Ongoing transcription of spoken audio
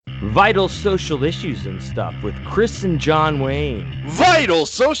Vital social issues and stuff with Chris and John Wayne. Vital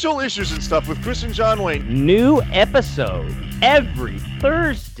social issues and stuff with Chris and John Wayne. New episode every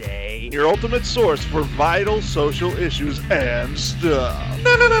Thursday. Your ultimate source for vital social issues and stuff.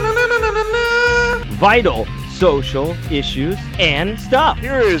 Vital social issues and stuff.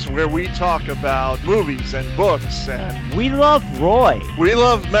 Here is where we talk about movies and books, and we love Roy. We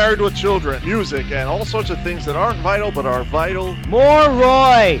love Married with Children, music, and all sorts of things that aren't vital but are vital. More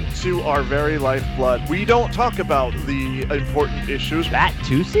Roy. To our very lifeblood. We don't talk about the important issues. That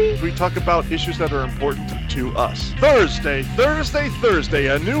Tootsie? We talk about issues that are important to us. Thursday,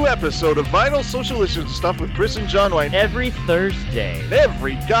 a new episode of Vital Social Issues and Stuff with Chris and John Wayne. Every Thursday.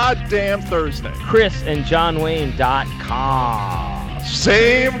 Every goddamn Thursday. ChrisandJohnWayne.com.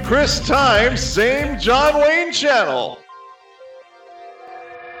 Same Chris time, same John Wayne channel.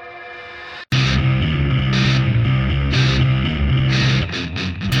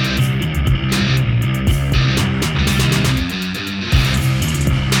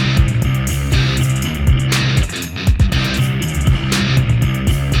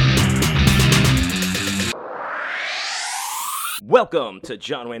 Welcome to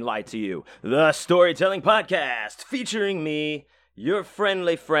John Wayne Lied to You, the storytelling podcast featuring me, your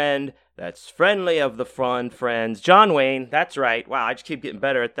friendly friend that's friendly of the fun friends, John Wayne. That's right. Wow, I just keep getting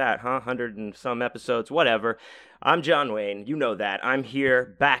better at that, huh? 100 and some episodes, whatever. I'm John Wayne. You know that. I'm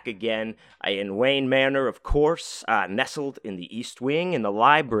here, back again, in Wayne Manor, of course, nestled in the East Wing in the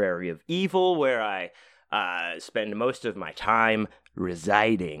Library of Evil, where I spend most of my time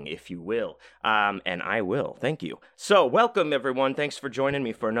residing, if you will. And I will. Thank you. So, welcome, everyone. Thanks for joining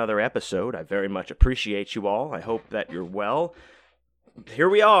me for another episode. I very much appreciate you all. I hope that you're well. Here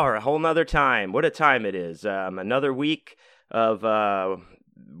we are, a whole nother time. What a time it is. Another week of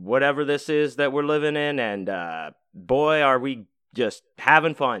whatever this is that we're living in, and boy, are we just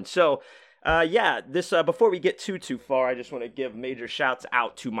having fun. So, this before we get too far, I just want to give major shouts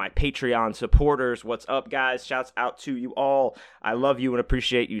out to my Patreon supporters. What's up, guys? Shouts out to you all. I love you and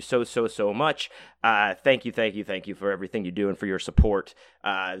appreciate you so much. Thank you for everything you do and for your support.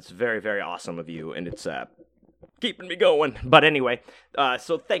 It's very, very awesome of you, and it's keeping me going. But anyway,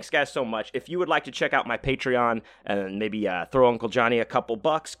 so thanks guys so much. If you would like to check out my Patreon and maybe throw Uncle Johnny a couple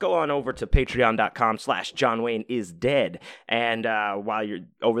bucks, go on over to patreon.com/JohnWayneIsDead. And while you're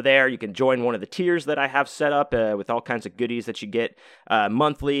over there, you can join one of the tiers that I have set up with all kinds of goodies that you get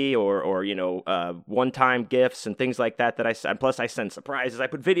monthly or one-time gifts and things like that I send. Plus I send surprises. I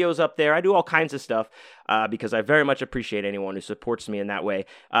put videos up there. I do all kinds of stuff because I very much appreciate anyone who supports me in that way.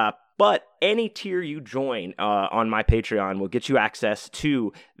 But any tier you join on my Patreon will get you access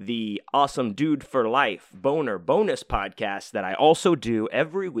to the Awesome Dude for Life Boner bonus podcast that I also do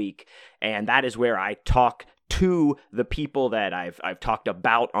every week, and that is where I talk to the people that I've talked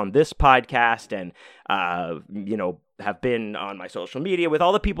about on this podcast and, have been on my social media with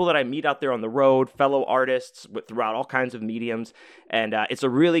all the people that I meet out there on the road, fellow artists throughout all kinds of mediums. And it's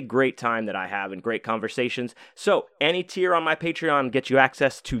a really great time that I have and great conversations. So any tier on my Patreon gets you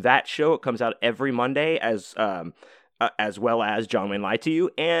access to that show. It comes out every Monday as well as John Wayne Lied to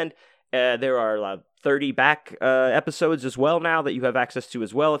You. And there are 30 back episodes as well now that you have access to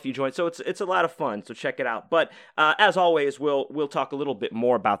as well if you join. So it's a lot of fun. So check it out. But as always, we'll talk a little bit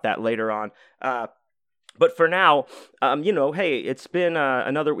more about that later on. But for now, hey, it's been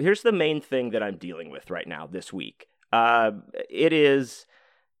here's the main thing that I'm dealing with right now this week. It is,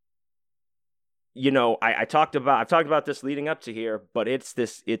 I've talked about this leading up to here, but it's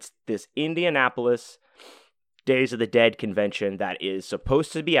this Indianapolis Days of the Dead convention that is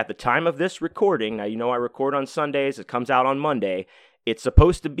supposed to be at the time of this recording. Now, I record on Sundays. It comes out on Monday. It's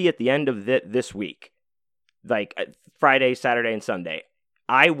supposed to be at the end of this week, like Friday, Saturday, and Sunday.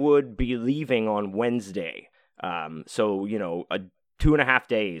 I would be leaving on Wednesday. So, 2.5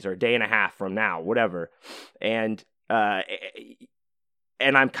 days or a day and a half from now, whatever. And I'm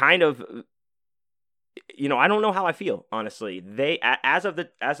kind of, I don't know how I feel, honestly. They, as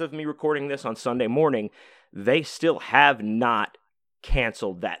of me recording this on Sunday morning, they still have not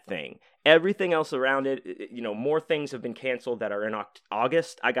canceled that thing. Everything else around it, more things have been canceled that are in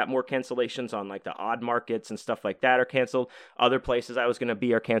August. I got more cancellations on like the odd markets and stuff like that are canceled. Other places I was going to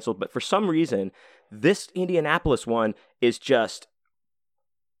be are canceled. But for some reason, this Indianapolis one is just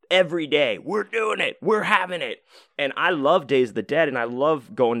every day. We're doing it. We're having it. And I love Days of the Dead, and I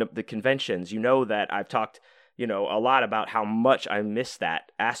love going to the conventions. You know that I've talked, a lot about how much I miss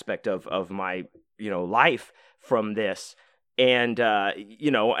that aspect of my, life from this. And,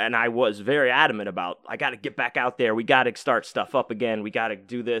 and I was very adamant about, I got to get back out there. We got to start stuff up again. We got to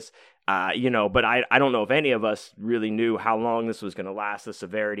do this, but I don't know if any of us really knew how long this was going to last, the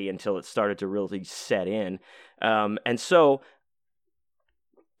severity, until it started to really set in. And so,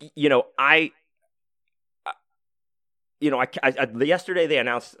 yesterday they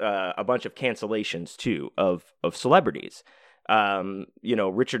announced a bunch of cancellations too of celebrities.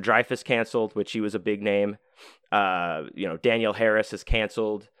 Richard Dreyfuss canceled, which he was a big name. Danielle Harris is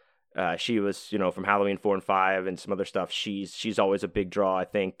canceled. She was, from Halloween 4 and 5 and some other stuff. She's always a big draw, I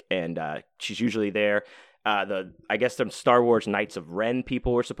think, and she's usually there. I guess some Star Wars Knights of Ren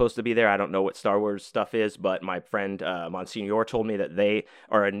people were supposed to be there. I don't know what Star Wars stuff is, but my friend Monsignor told me that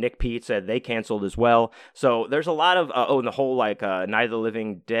Nick Pete said they canceled as well. So there's a lot of and the whole Night of the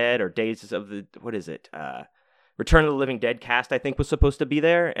Living Dead or Days of the Return of the Living Dead cast, I think, was supposed to be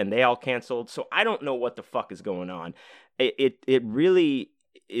there, and they all canceled. So I don't know what the fuck is going on. It really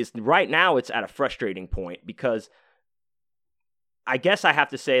is. Right now, it's at a frustrating point because I guess I have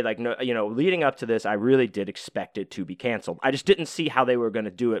to say, leading up to this, I really did expect it to be canceled. I just didn't see how they were going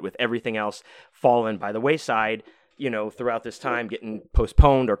to do it with everything else falling by the wayside, throughout this time, getting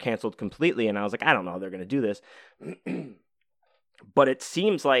postponed or canceled completely. And I was like, I don't know how they're going to do this. But it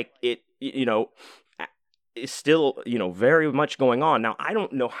seems like it, is still, very much going on. Now, I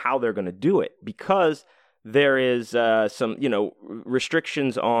don't know how they're going to do it because there is some,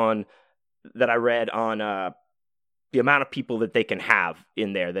 restrictions on that I read on the amount of people that they can have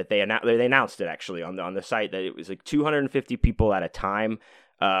in there. That they announced it actually on the site that it was like 250 people at a time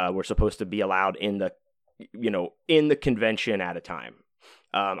were supposed to be allowed in the convention at a time.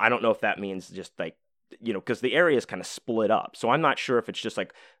 I don't know if that means just because the area is kind of split up. So I'm not sure if it's just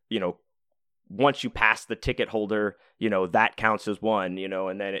once you pass the ticket holder, that counts as one,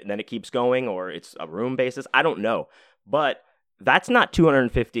 and then it keeps going, or it's a room basis. I don't know, but that's not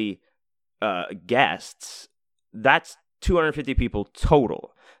 250 guests. That's 250 people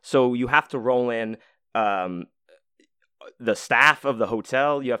total. So you have to roll in the staff of the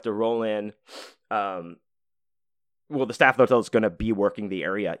hotel. You have to roll in, the staff of the hotel is going to be working the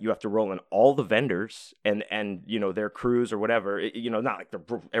area. You have to roll in all the vendors and their crews or whatever. Not like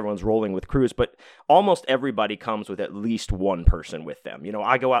everyone's rolling with crews, but almost everybody comes with at least one person with them.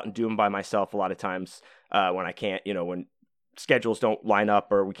 I go out and do them by myself a lot of times when I can't, when schedules don't line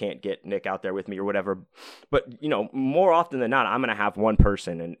up or we can't get Nick out there with me or whatever. But, more often than not, I'm going to have one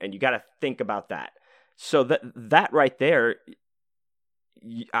person and you got to think about that. So that right there,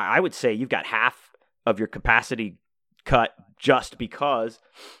 I would say you've got half of your capacity cut just because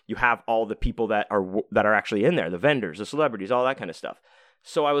you have all the people that are actually in there, the vendors, the celebrities, all that kind of stuff.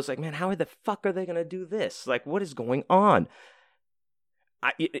 So I was like, man, how the fuck are they going to do this? Like, what is going on?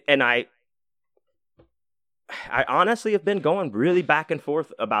 I honestly have been going really back and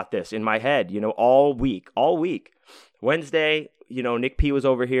forth about this in my head, all week. Wednesday, Nick P was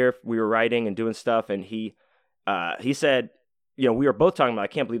over here. We were writing and doing stuff. And he said, we were both talking about, I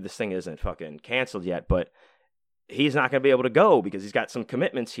can't believe this thing isn't fucking canceled yet, but he's not going to be able to go because he's got some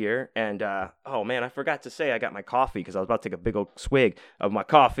commitments here. And, oh man, I forgot to say I got my coffee because I was about to take a big old swig of my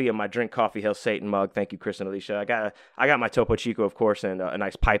coffee and my Drink Coffee Hail Satan mug. Thank you, Chris and Alicia. I got my Topo Chico, of course, and a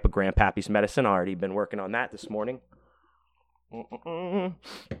nice pipe of Grandpappy's medicine. I already been working on that this morning.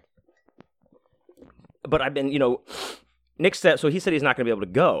 But I've been, Nick said, so he said he's not going to be able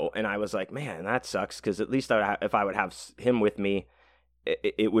to go. And I was like, man, that sucks because at least if I would have him with me,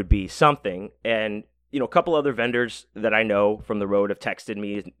 it would be something. And a couple other vendors that I know from the road have texted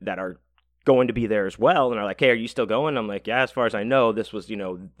me that are going to be there as well. And are like, hey, are you still going? I'm like, yeah, as far as I know, this was,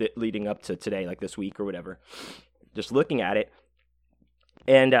 leading up to today, like this week or whatever, just looking at it.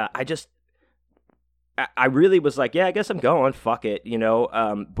 And I really was like, yeah, I guess I'm going, fuck it,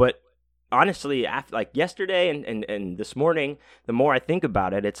 but honestly, after yesterday and this morning, the more I think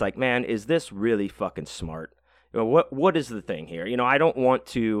about it, it's like, man, is this really fucking smart? What is the thing here? I don't want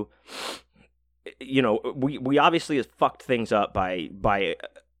to, we obviously have fucked things up by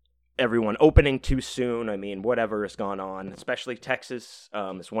everyone opening too soon. I mean, whatever has gone on, especially Texas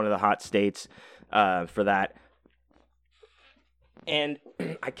is one of the hot states for that. And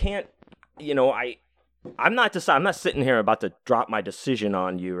I can't, I'm not sitting here about to drop my decision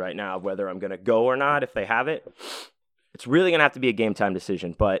on you right now, whether I'm going to go or not if they have it. It's really going to have to be a game time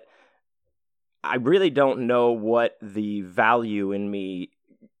decision, but I really don't know what the value in me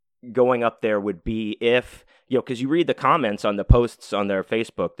going up there would be if, because you read the comments on the posts on their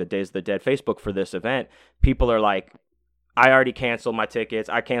Facebook, the Days of the Dead Facebook for this event, people are like, I already canceled my tickets,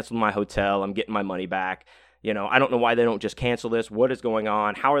 I canceled my hotel, I'm getting my money back. You know, I don't know why they don't just cancel this. What is going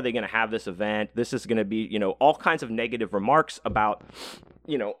on? How are they going to have this event? This is going to be, you know, all kinds of negative remarks about,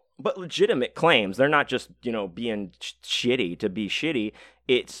 you know, but legitimate claims. They're not just, you know, being shitty to be shitty.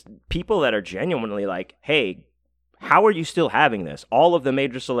 It's people that are genuinely like, hey, how are you still having this? All of the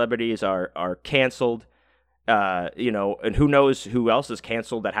major celebrities are canceled. You know, and who knows who else is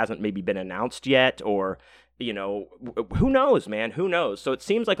canceled that hasn't maybe been announced yet, or, you know, who knows, man? Who knows? So it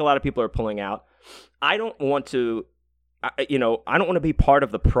seems like a lot of people are pulling out. I don't want to, you know, I don't want to be part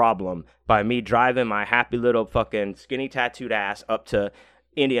of the problem by me driving my happy little fucking skinny tattooed ass up to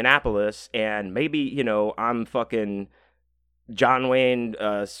Indianapolis, and maybe, you know, I'm fucking John Wayne,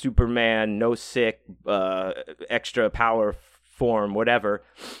 Superman, no sick, extra power form, whatever.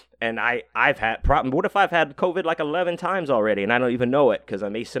 And I've had problem. What if I've had COVID like 11 times already and I don't even know it because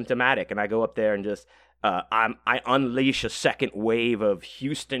I'm asymptomatic, and I go up there and just I unleash a second wave of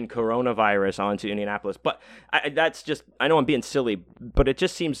Houston coronavirus onto Indianapolis. But that's just, I know I'm being silly, but it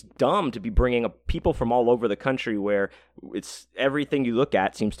just seems dumb to be bringing up people from all over the country where it's everything you look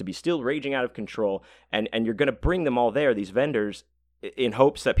at seems to be still raging out of control, and you're going to bring them all there, these vendors, in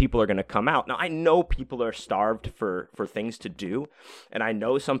hopes that people are going to come out. Now, I know people are starved for things to do, and I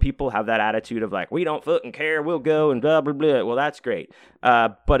know some people have that attitude of like, we don't fucking care, we'll go, and blah, blah, blah. Well, that's great.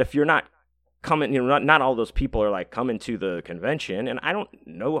 But if you're not coming, you know, not all those people are like coming to the convention, and I don't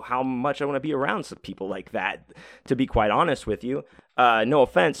know how much I want to be around some people like that, to be quite honest with you. No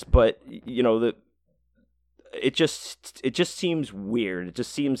offense, but, you know, it just seems weird. It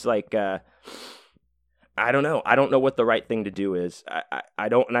just seems like, I don't know. I don't know what the right thing to do is. I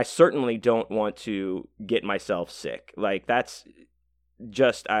don't, and I certainly don't want to get myself sick. Like, that's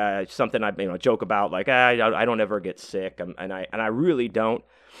just something I, you know, joke about. Like, I don't ever get sick, and I really don't.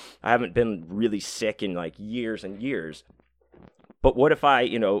 I haven't been really sick in like years and years. But what if I,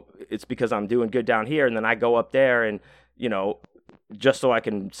 you know, it's because I'm doing good down here, and then I go up there and, you know, just so I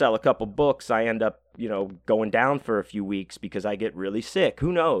can sell a couple books, I end up, you know, going down for a few weeks because I get really sick.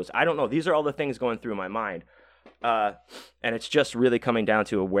 Who knows? I don't know. These are all the things going through my mind. And it's just really coming down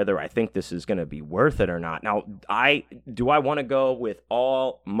to whether I think this is going to be worth it or not. Now, do I want to go with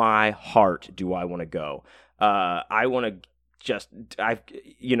all my heart? Do I want to go? I want to just,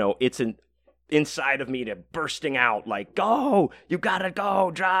 you know, it's inside of me to bursting out like, go, you gotta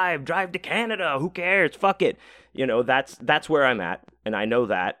go, drive to Canada. Who cares? Fuck it. You know, that's where I'm at, and I know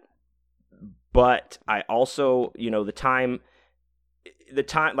that. But I also, you know, the time,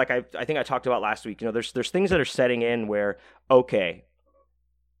 like I think I talked about last week, you know, there's things that are setting in where, okay,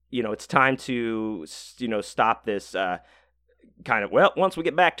 you know, it's time to, you know, stop this kind of, well, once we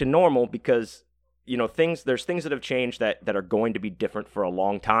get back to normal, because, you know, there's things that have changed that are going to be different for a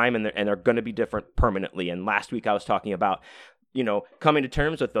long time, and they're going to be different permanently. And last week I was talking about, you know, coming to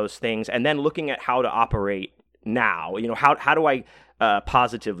terms with those things and then looking at how to operate now. You know, how do I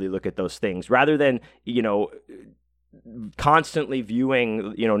positively look at those things rather than, you know, constantly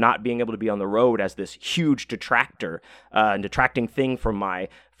viewing, you know, not being able to be on the road as this huge detractor and detracting thing from my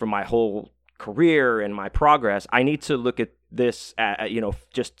whole career and my progress. I need to look at this, you know,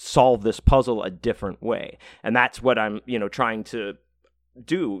 just solve this puzzle a different way. And that's what I'm, you know, trying to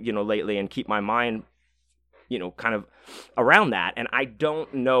do, you know, lately, and keep my mind, you know, kind of around that. And I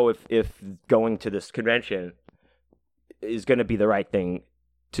don't know if going to this convention is going to be the right thing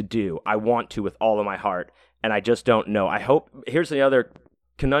to do. I want to with all of my heart, and I just don't know. I hope, here's the other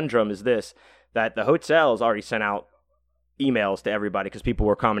conundrum is this, that the hotel's already sent out emails to everybody because people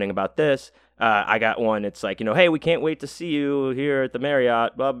were commenting about this. I got one. It's like, you know, hey, we can't wait to see you here at the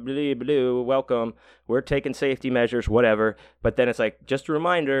Marriott, blah, blah, blah, blah, welcome. We're taking safety measures, whatever. But then it's like, just a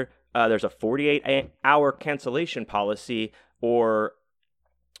reminder, there's a 48-hour cancellation policy, or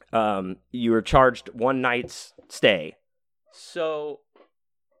you are charged one night's stay. So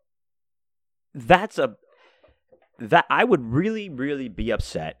that I would really, really be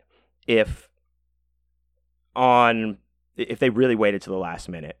upset if they really waited to the last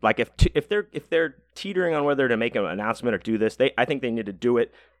minute. Like if they're teetering on whether to make an announcement or do this, I think they need to do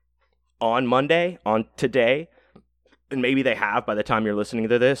it on Monday, on today, and maybe they have by the time you're listening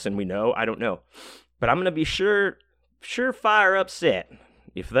to this, and we know, I don't know. But I'm gonna be surefire upset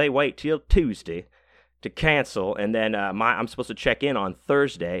if they wait till Tuesday to cancel, and then I'm supposed to check in on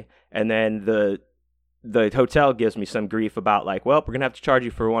Thursday, and then the hotel gives me some grief about like, well, we're gonna have to charge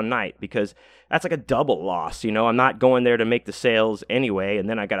you for one night, because that's like a double loss. You know, I'm not going there to make the sales anyway, and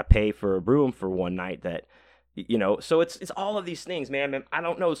then I gotta pay for a room for one night. That, you know, so it's all of these things, man. I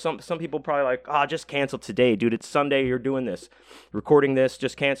don't know. Some people probably like, just cancel today, dude. It's Sunday. You're doing this, recording this.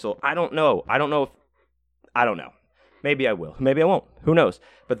 Just cancel. I don't know. I don't know. Maybe I will. Maybe I won't. Who knows?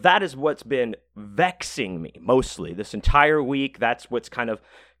 But that is what's been vexing me mostly this entire week. That's what's kind of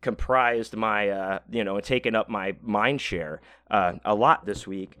comprised my, taken up my mind share a lot this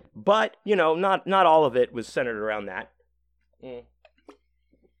week. But, not all of it was centered around that.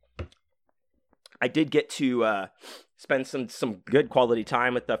 I did get to spend some good quality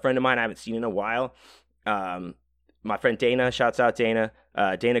time with a friend of mine I haven't seen in a while. My friend Dana, shouts out Dana,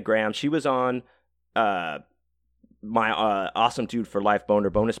 Dana Graham. She was on my Awesome Dude for Life Boner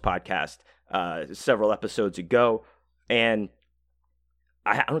bonus podcast several episodes ago, and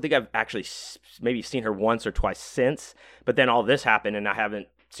I don't think I've actually maybe seen her once or twice since, but then all this happened and I haven't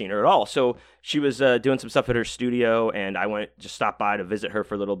seen her at all. So she was doing some stuff at her studio, and I just stopped by to visit her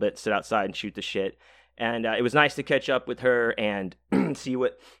for a little bit, sit outside and shoot the shit. And it was nice to catch up with her and see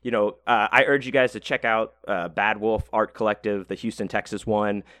what, I urge you guys to check out Bad Wolf Art Collective, the Houston, Texas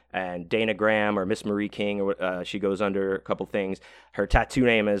one, and Dana Graham or Miss Marie King, or she goes under a couple things. Her tattoo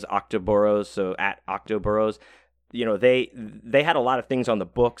name is Octoboros, so at Octoboros. They had a lot of things on the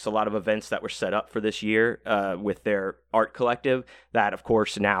books, a lot of events that were set up for this year with their art collective that, of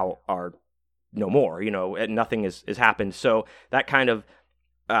course, now are no more, nothing has happened. So that kind of,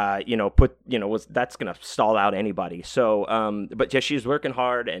 that's going to stall out anybody. So, but yeah, she's working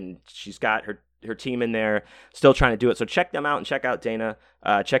hard and she's got her team in there still trying to do it. So check them out and check out Dana.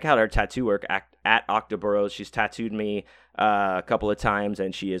 Check out her tattoo work at Octoboros. She's tattooed me a couple of times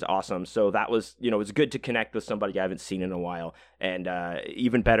and she is awesome. So that was, it's good to connect with somebody I haven't seen in a while, and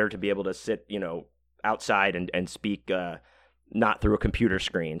even better to be able to sit, outside and speak, not through a computer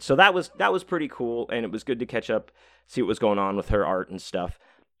screen. So that was pretty cool, and it was good to catch up, see what was going on with her art and stuff.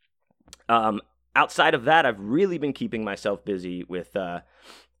 Outside of that, I've really been keeping myself busy with,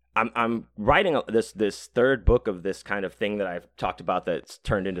 I'm writing this third book of this kind of thing that I've talked about that's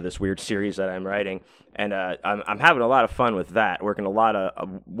turned into this weird series that I'm writing, and I'm having a lot of fun with that. Working a lot on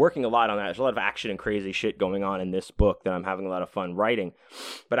that. There's a lot of action and crazy shit going on in this book that I'm having a lot of fun writing.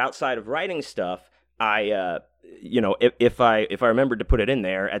 But outside of writing stuff, I if I remembered to put it in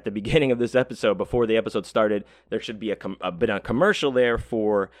there at the beginning of this episode before the episode started, there should be a bit of commercial there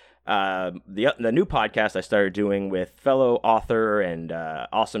for the new podcast I started doing with fellow author and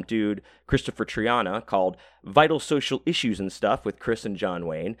awesome dude Christopher Triana called Vital Social Issues and Stuff with Chris and John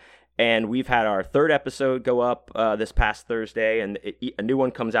Wayne. And we've had our third episode go up this past Thursday, and a new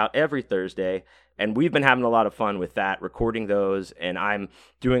one comes out every Thursday. And we've been having a lot of fun with that, recording those, and I'm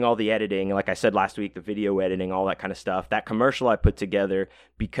doing all the editing. Like I said last week, the video editing, all that kind of stuff. That commercial I put together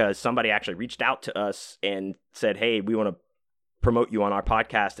because somebody actually reached out to us and said, "Hey, we want to promote you on our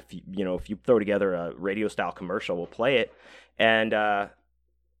podcast. If you throw together a radio style commercial, we'll play it." And that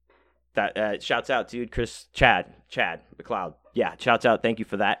shouts out, dude, Chad McLeod. Yeah, shouts out. Thank you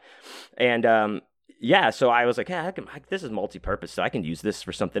for that. And so I was like, yeah, this is multi-purpose, so I can use this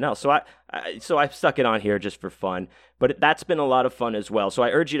for something else. So I stuck it on here just for fun. But that's been a lot of fun as well. So I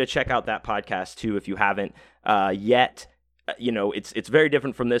urge you to check out that podcast too if you haven't yet. It's very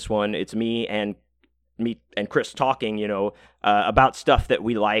different from this one. It's me and Chris talking, about stuff that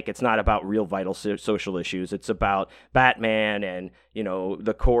we like. It's not about real vital social issues. It's about Batman and,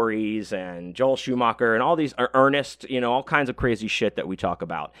 the Coreys and Joel Schumacher and all these Ernest, all kinds of crazy shit that we talk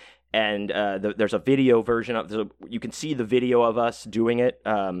about. And there's a video version of you can see the video of us doing it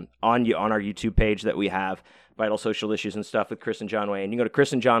on our YouTube page that we have, Vital Social Issues and Stuff with Chris and John Wayne. You can go to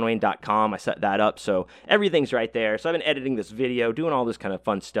chrisandjohnwayne.com. I set that up, so everything's right there. So I've been editing this video, doing all this kind of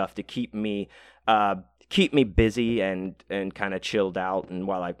fun stuff to keep me busy and kind of chilled out, and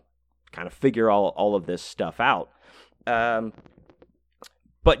while I kind of figure all of this stuff out.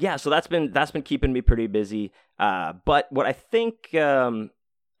 But yeah, so that's been keeping me pretty busy. But what I think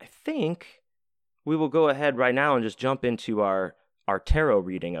we will go ahead right now and just jump into our tarot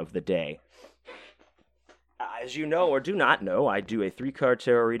reading of the day. As you know or do not know, I do a 3-card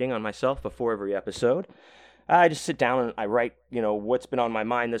tarot reading on myself before every episode. I just sit down and I write, what's been on my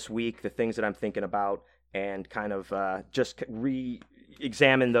mind this week, the things that I'm thinking about, and kind of just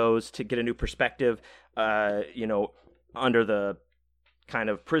re-examine those to get a new perspective, under the kind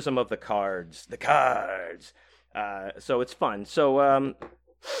of prism of the cards. So it's fun. So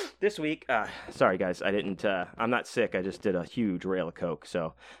this week, sorry guys, I'm not sick. I just did a huge rail of Coke.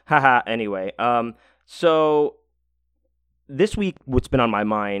 So, haha. Anyway, so this week, what's been on my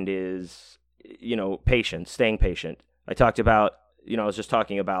mind is, patience, staying patient. I talked about, I was just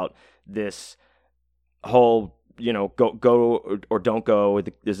talking about this whole, go or don't go.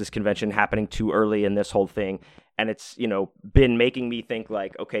 Is this convention happening too early in this whole thing? And it's, been making me think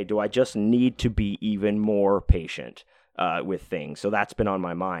like, okay, do I just need to be even more patient? with things. So that's been on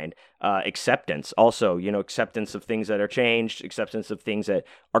my mind. Acceptance also, acceptance of things that are changed, acceptance of things that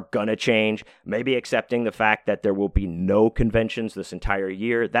are gonna change, maybe accepting the fact that there will be no conventions this entire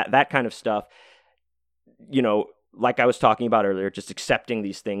year, that kind of stuff. Like I was talking about earlier, just accepting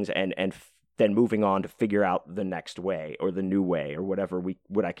these things and then moving on to figure out the next way or the new way or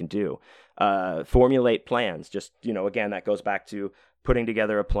what I can do. Formulate plans. Just, again, that goes back to putting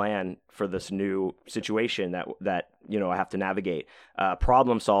together a plan for this new situation that I have to navigate.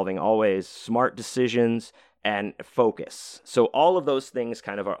 Problem solving, always smart decisions and focus. So all of those things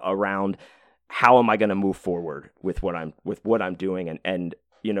kind of are around how am I going to move forward with what I'm doing and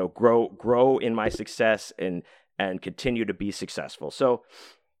grow in my success and continue to be successful. So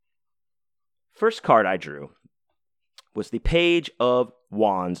first card I drew was the Page of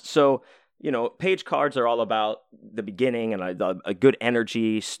Wands. So, page cards are all about the beginning and a good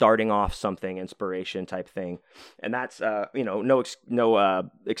energy, starting off something, inspiration type thing. And that's, no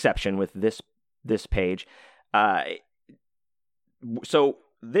exception with this page. So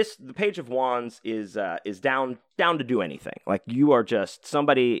the Page of Wands is down to do anything. Like you are just,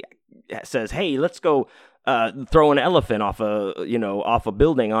 somebody says, hey, let's go throw an elephant off a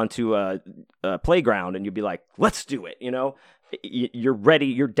building onto a playground, and you'd be like, let's do it. You're ready.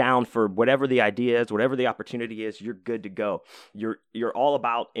 You're down for whatever the idea is, whatever the opportunity is. You're good to go. You're all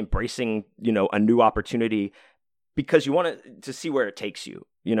about embracing a new opportunity because you want to see where it takes you.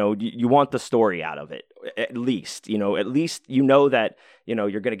 You want the story out of it at least. At least that you're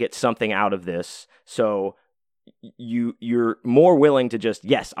going to get something out of this. So you're more willing to just,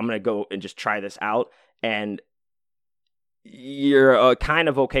 yes, I'm going to go and just try this out. And you're kind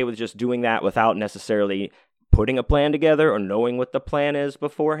of okay with just doing that without necessarily putting a plan together or knowing what the plan is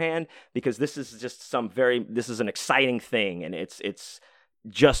beforehand, because this is just this is an exciting thing, and it's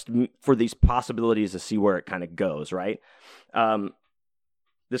just for these possibilities to see where it kind of goes, right?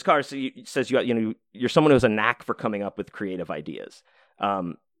 This card says you're someone who has a knack for coming up with creative ideas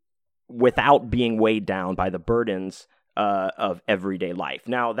without being weighed down by the burdens of everyday life.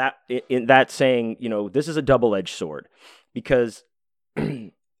 Now, that's saying, this is a double-edged sword, because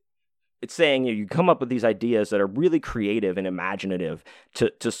it's saying you come up with these ideas that are really creative and imaginative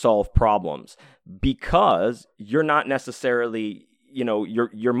to solve problems, because you're not necessarily,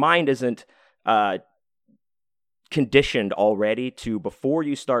 your mind isn't conditioned already to, before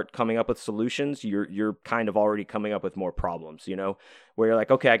you start coming up with solutions, you're kind of already coming up with more problems, where you're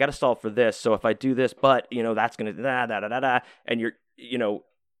like, okay, I got to solve for this. So if I do this, but that's going to and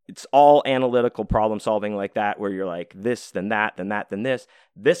it's all analytical problem solving like that, where you're like this, then that, then that, then this.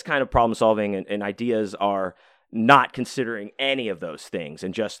 This kind of problem solving and ideas are not considering any of those things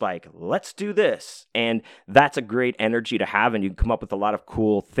and just like, let's do this. And that's a great energy to have, and you can come up with a lot of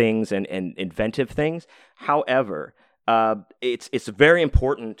cool things and inventive things. However, it's very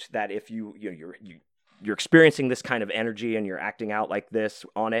important that if you're experiencing this kind of energy and you're acting out like this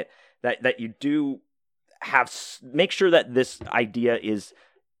on it, that you do make sure that this idea is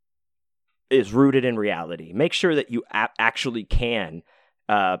rooted in reality. Make sure that you actually can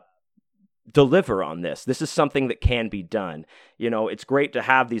deliver on this. This is something that can be done. It's great to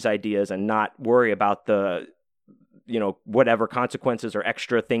have these ideas and not worry about the, whatever consequences or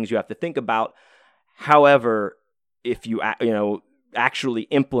extra things you have to think about. However, if you, actually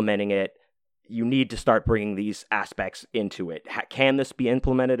implementing it, you need to start bringing these aspects into it. Can this be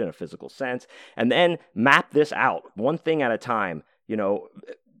implemented in a physical sense? And then map this out one thing at a time,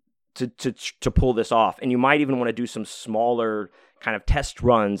 to pull this off. And you might even want to do some smaller kind of test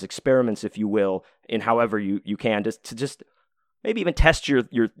runs, experiments, if you will, in however you can, to just maybe even test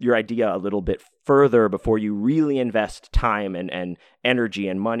your idea a little bit further before you really invest time and energy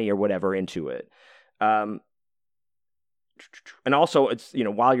and money or whatever into it. And also, it's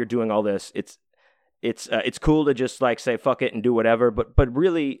while you're doing all this, it's cool to just like say fuck it and do whatever, but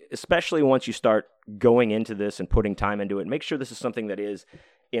really, especially once you start going into this and putting time into it, make sure this is something that is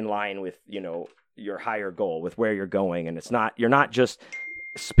in line with your higher goal, with where you're going, and you're not just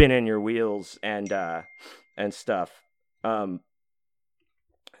spinning your wheels and stuff.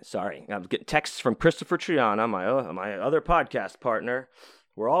 Sorry, I'm getting texts from Christopher Triana, my other podcast partner.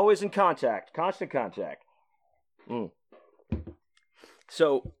 We're always in constant contact.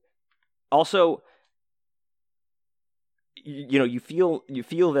 So, also, you feel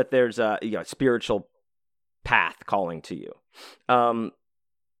that there's a spiritual path calling to you,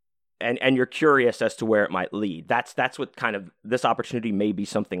 and you're curious as to where it might lead. That's what kind of this opportunity may be,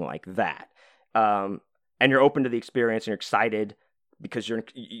 something like that, and you're open to the experience and you're excited because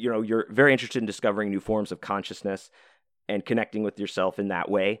you're very interested in discovering new forms of consciousness and connecting with yourself in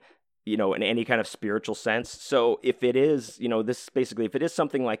that way. in any kind of spiritual sense. So if it is, if it is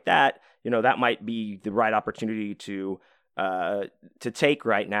something like that, that might be the right opportunity to take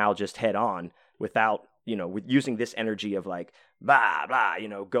right now, just head on, without, with using this energy of like, blah, blah,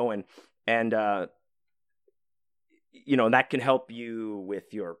 going. And, that can help you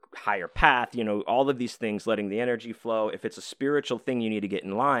with your higher path, all of these things, letting the energy flow. If it's a spiritual thing you need to get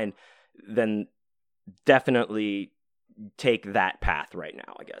in line, then definitely take that path right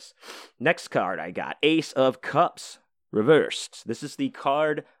now, I guess. Next card I got, Ace of Cups reversed. This is the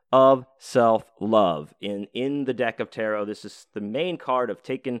card of self-love in the deck of tarot. This is the main card of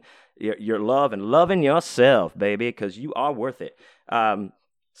taking your love and loving yourself, baby, because you are worth it.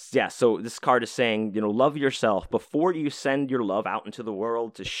 So this card is saying, love yourself before you send your love out into the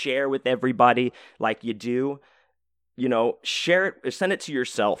world to share with everybody like you do. Share it, send it to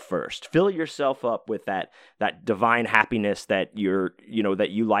yourself first. Fill yourself up with that divine happiness that that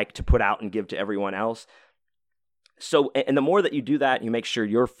you like to put out and give to everyone else. So, and the more that you do that, you make sure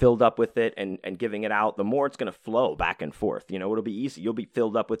you're filled up with it and giving it out, the more it's going to flow back and forth. It'll be easy. You'll be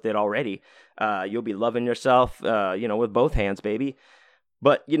filled up with it already. You'll be loving yourself, with both hands, baby.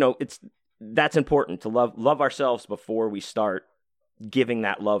 But, that's important to love ourselves before we start giving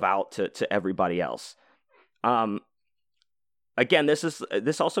that love out to everybody else. Again,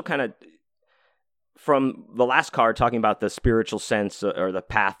 this also kind of, from the last card talking about the spiritual sense or the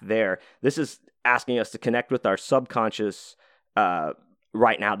path there, this is asking us to connect with our subconscious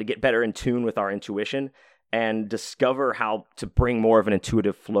right now to get better in tune with our intuition and discover how to bring more of an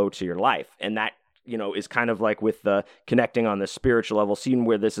intuitive flow to your life. And that, is kind of like with the connecting on the spiritual level, seeing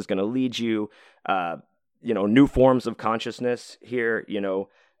where this is going to lead you, new forms of consciousness here,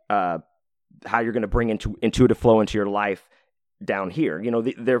 how you're going to bring intuitive flow into your life down here.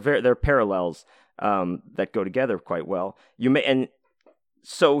 They're parallels that go together quite well.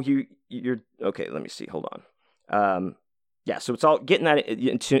 So you're okay. Let me see. Hold on. So it's all getting that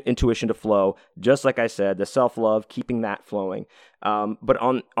intuition to flow, just like I said, the self-love, keeping that flowing. But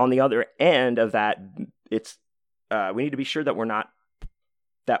on the other end of that, it's we need to be sure that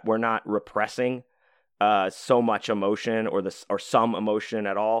we're not repressing so much emotion or some emotion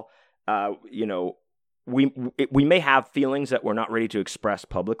at all. We may have feelings that we're not ready to express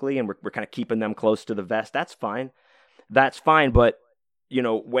publicly, and we're kind of keeping them close to the vest. That's fine. But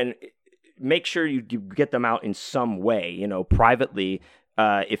make sure you get them out in some way, privately,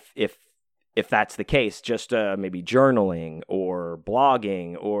 if that's the case, just maybe journaling or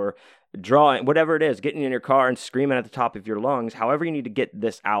blogging or drawing, whatever it is, getting in your car and screaming at the top of your lungs. However you need to get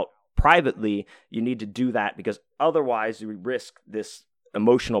this out privately, you need to do that, because otherwise you risk this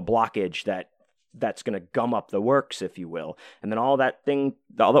emotional blockage that's going to gum up the works, if you will. And then all that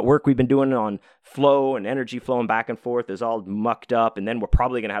work we've been doing on flow and energy flowing back and forth is all mucked up. And then we're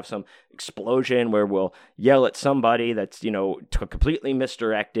probably going to have some explosion where we'll yell at somebody that's, completely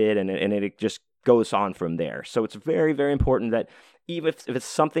misdirected, and it just goes on from there. So it's very, very important that even if it's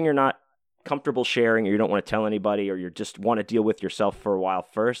something you're not comfortable sharing, or you don't want to tell anybody, or you just want to deal with yourself for a while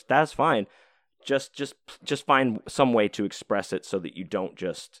first, that's fine. Just find some way to express it so that you don't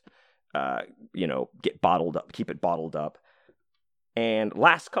just get bottled up, keep it bottled up. And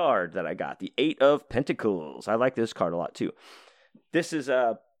last card that I got, the 8 of Pentacles. I like this card a lot too. This is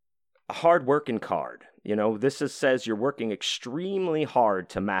a hard working card. This says you're working extremely hard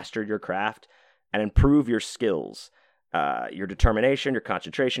to master your craft and improve your skills, your determination, your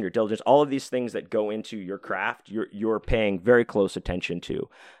concentration, your diligence, all of these things that go into your craft, you're paying very close attention to,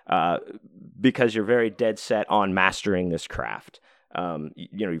 because you're very dead set on mastering this craft.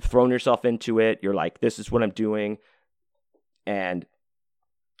 You've thrown yourself into it. You're like, this is what I'm doing. And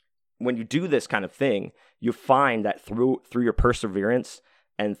when you do this kind of thing, you find that through your perseverance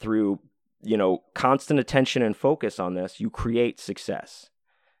and through, constant attention and focus on this, you create success.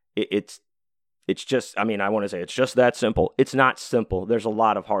 It's just, I want to say it's just that simple. It's not simple. There's a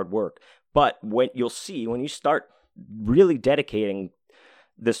lot of hard work, but when you start really dedicating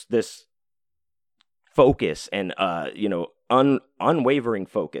this focus and, unwavering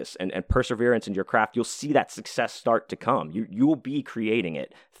focus and perseverance in your craft, you'll see that success start to come. You will be creating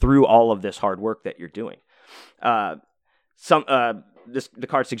it through all of this hard work that you're doing. The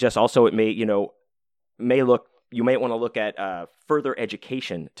card suggests also it may, you may want to look at further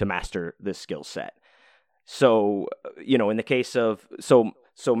education to master this skill set. So, in the case of, so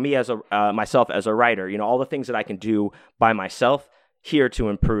me as myself as a writer, all the things that I can do by myself here to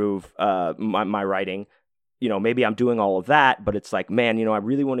improve my writing, maybe I'm doing all of that, but it's like, man, I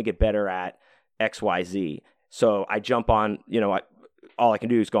really want to get better at XYZ. So I jump on, all I can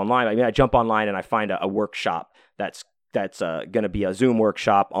do is go online. I jump online and I find a workshop that's going to be a Zoom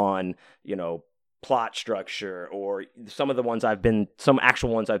workshop on, plot structure, or some actual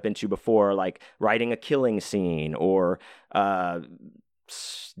ones I've been to before, like writing a killing scene, or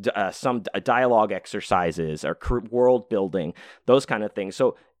some dialogue exercises, or world building, those kind of things.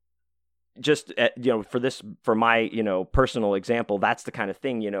 So just for my personal example, that's the kind of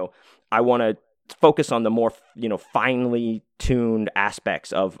thing I want to focus on, the more finely tuned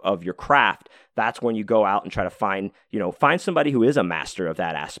aspects of your craft. That's when you go out and try to find somebody who is a master of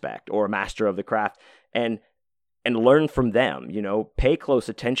that aspect, or a master of the craft, and learn from them. Pay close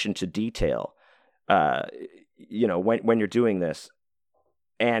attention to detail when you're doing this,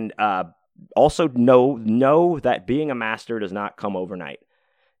 and also know that being a master does not come overnight.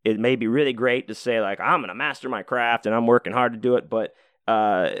 It may be really great to say, like, I'm going to master my craft and I'm working hard to do it, but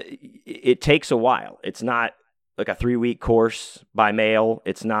it takes a while. It's not like a 3-week course by mail.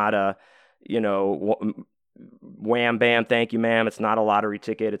 It's not a, wham, bam, thank you, ma'am. It's not a lottery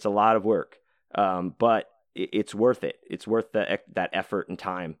ticket. It's a lot of work, but it's worth it. It's worth that effort and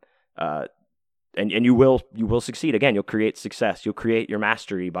time, and you will succeed. Again, you'll create success. You'll create your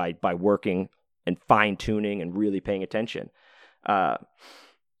mastery by working and fine tuning and really paying attention.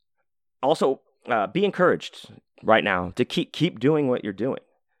 Also, be encouraged right now to keep doing what you're doing.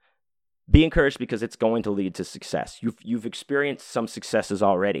 Be encouraged, because it's going to lead to success. You've experienced some successes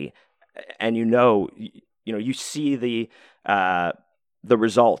already, and you see the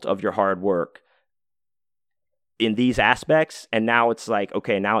result of your hard work in these aspects, and now it's like,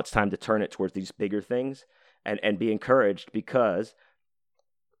 okay, now it's time to turn it towards these bigger things, and be encouraged, because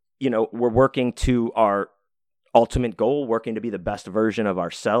we're working to our ultimate goal, working to be the best version of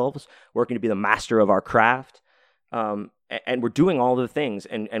ourselves, working to be the master of our craft. And we're doing all the things,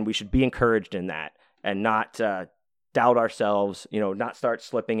 and we should be encouraged in that, and not doubt ourselves, not start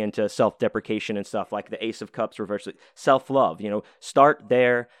slipping into self-deprecation and stuff like the Ace of Cups reverse. Self-love, start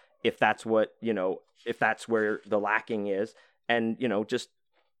there if that's what, if that's where the lacking is, and, just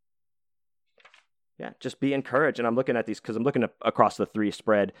be encouraged. And I'm looking at these because I'm looking across the 3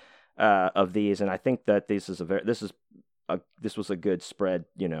 spread of these, and I think that this was a good spread,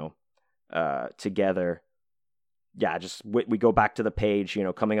 together. Yeah, just we go back to the page,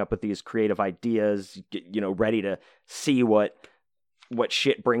 coming up with these creative ideas, ready to see what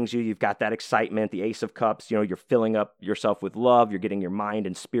shit brings you. You've got that excitement, the Ace of Cups, you're filling up yourself with love. You're getting your mind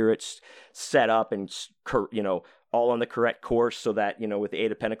and spirits set up and, all on the correct course, so that, with the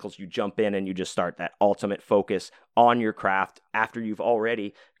 8 of Pentacles, you jump in and you just start that ultimate focus on your craft after you've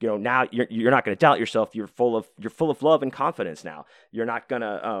already, now you're not going to doubt yourself. You're full of love and confidence now. You're not going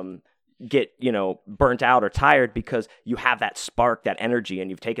to, get burnt out or tired, because you have that spark, that energy, and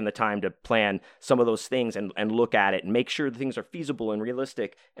you've taken the time to plan some of those things and look at it and make sure the things are feasible and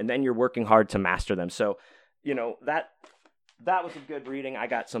realistic, and then you're working hard to master them. So that was a good reading. I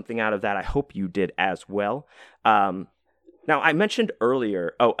got something out of that. I hope you did as well. Now, I mentioned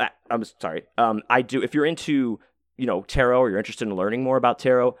earlier, I'm sorry, I do, if you're into tarot, or you're interested in learning more about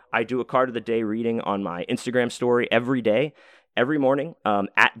tarot, I do a card of the day reading on my Instagram story every day. Every morning,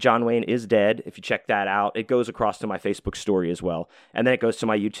 at John Wayne is Dead. If you check that out, it goes across to my Facebook story as well, and then it goes to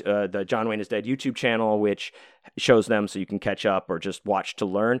my the John Wayne is Dead YouTube channel, which shows them so you can catch up or just watch to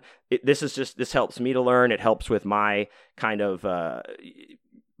learn. This helps me to learn. It helps with my kind of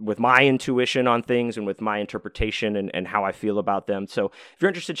with my intuition on things, and with my interpretation and how I feel about them. So if you're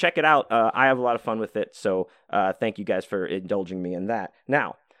interested, check it out. I have a lot of fun with it. So thank you guys for indulging me in that.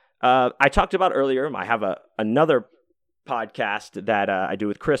 Now, I talked about earlier, I have another podcast that I do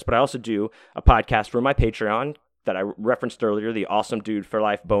with Chris, but I also do a podcast for my Patreon that I referenced earlier, the Awesome Dude for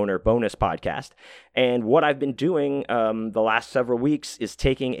Life Boner bonus podcast. And what I've been doing the last several weeks is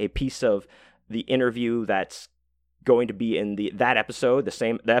taking a piece of the interview that's going to be in that episode,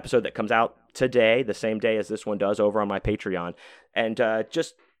 the episode that comes out today, the same day as this one does, over on my Patreon, and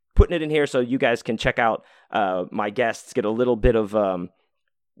just putting it in here so you guys can check out my guests, get a little bit of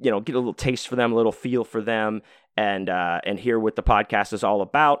get a little taste for them, a little feel for them, and hear what the podcast is all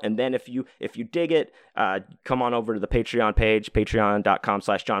about. And then if you dig it, come on over to the Patreon page,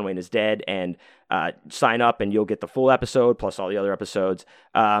 patreon.com/JohnWayneIsDead, and sign up, and you'll get the full episode plus all the other episodes.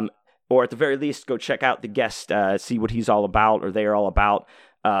 Or at the very least, go check out the guest, see what he's all about, or they are all about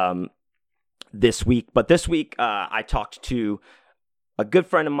this week. But this week, I talked to a good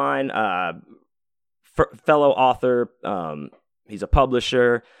friend of mine, fellow author. He's a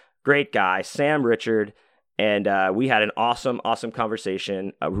publisher, great guy, Sam Richard. And we had an awesome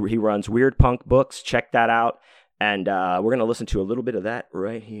conversation. He runs Weird Punk Books. Check that out. And we're going to listen to a little bit of that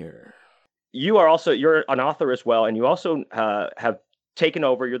right here. You're an author as well. And you also have taken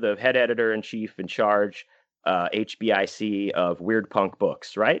over. You're the head editor-in-chief in charge HBIC of Weird Punk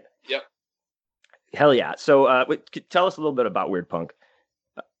Books, right? Yep. Hell yeah. So tell us a little bit about Weird Punk.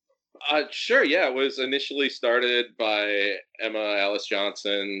 Sure. Yeah, it was initially started by Emma Alice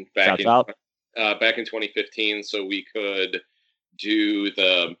Johnson back in 2015, so we could do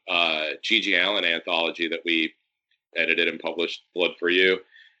the Gigi Allen anthology that we edited and published, Blood for You.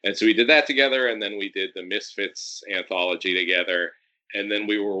 And so we did that together, and then we did the Misfits anthology together. And then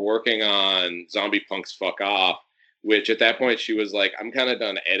we were working on Zombie Punk's Fuck Off, which at that point she was like, I'm kind of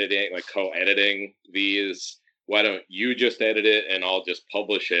done editing, like co-editing these. Why don't you just edit it and I'll just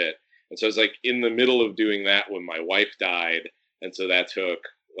publish it? And so I was like in the middle of doing that when my wife died. And so that took,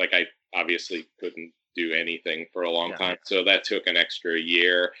 like, I obviously couldn't do anything for a long time. So that took an extra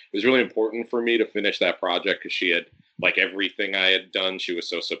year. It was really important for me to finish that project because she had, like, everything I had done, she was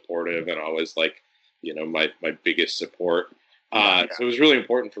so supportive and always, like, you know, my biggest support. So it was really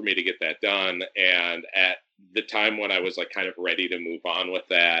important for me to get that done. And at the time when I was, like, kind of ready to move on with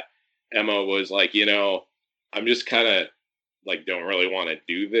that, Emma was like, you know, I'm just kind of, like, don't really want to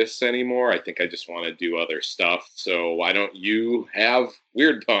do this anymore. I think I just want to do other stuff. So why don't you have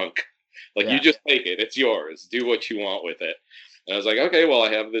Weird Punk? Like, you just take it. It's yours. Do what you want with it. And I was like, okay, well,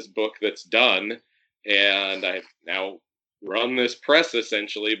 I have this book that's done, and I've now run this press,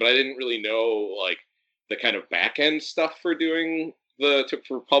 essentially, but I didn't really know, like, the kind of back-end stuff for doing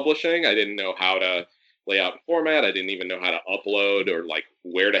for publishing. I didn't know how to lay out format. I didn't even know how to upload or, like,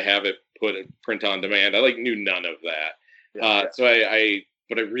 where to have it print on demand. I, like, knew none of that. So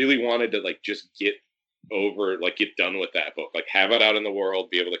but I really wanted to, like, just get done with that book, like, have it out in the world,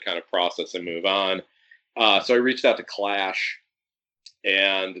 be able to kind of process and move on. So I reached out to Clash,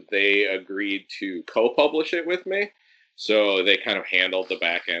 and they agreed to co-publish it with me. So they kind of handled the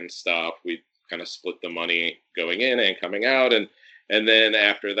back end stuff. We kind of split the money going in and coming out. And then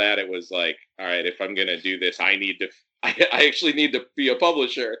after that, it was like, all right, if I'm going to do this, I actually need to be a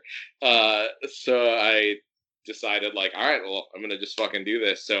publisher. So I decided, like, all right, well, I'm going to just fucking do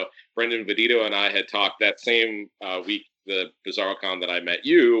this. So Brendan Vedito and I had talked that same week. The BizarroCon that I met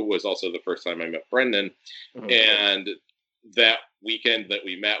you was also the first time I met Brendan. Mm-hmm. And that weekend that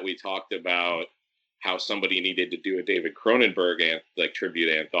we met, we talked about how somebody needed to do a David Cronenberg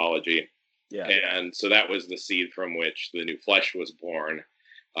tribute anthology. Yeah. And so that was the seed from which The New Flesh was born.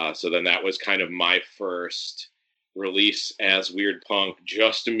 So then that was kind of my first release as Weird Punk,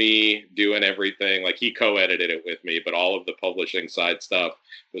 just me doing everything. Like, he co-edited it with me, but all of the publishing side stuff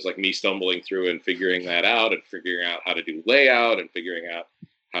was, like, me stumbling through and figuring that out, and figuring out how to do layout, and figuring out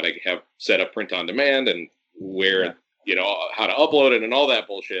how to have set up print on demand, and where, you know, how to upload it and all that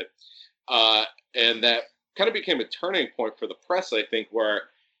bullshit. And that kind of became a turning point for the press, I think, where,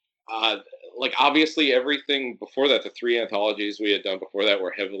 like, obviously everything before that, the 3 anthologies we had done before that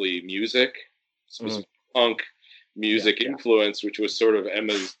were heavily music, specifically punk music influence, which was sort of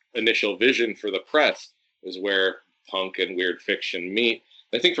Emma's initial vision for the press, was where punk and weird fiction meet.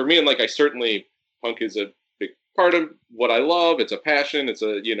 I think for me, and, like, punk is a big part of what I love. It's a passion. It's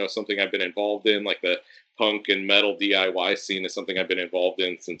a, you know, something I've been involved in. Like, the punk and metal DIY scene is something I've been involved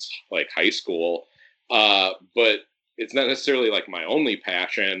in since, like, high school. But it's not necessarily, like, my only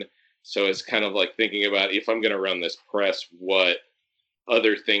passion. So it's kind of like thinking about, if I'm going to run this press, what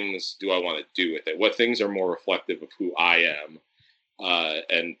other things do I want to do with it? What things are more reflective of who I am?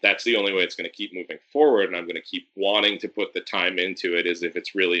 And that's the only way it's going to keep moving forward. And I'm going to keep wanting to put the time into it, as if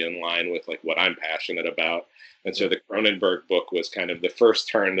it's really in line with, like, what I'm passionate about. And so the Cronenberg book was kind of the first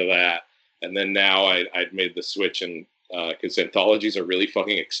turn to that. And then now I'd made the switch, and because anthologies are really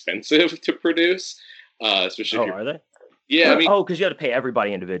fucking expensive to produce. Especially are they? Yeah. I mean, because you have to pay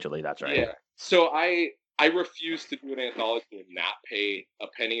everybody individually. That's right. Yeah. So I refuse to do an anthology and not pay a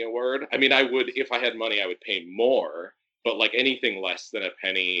penny a word. I mean, I would, if I had money, I would pay more. But, like, anything less than a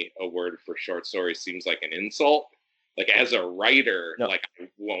penny a word for short stories seems like an insult. Like, as a writer, like, I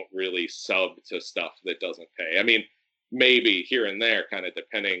won't really sub to stuff that doesn't pay. I mean, maybe here and there, kind of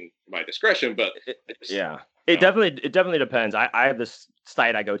depending my discretion, but it definitely depends. I have this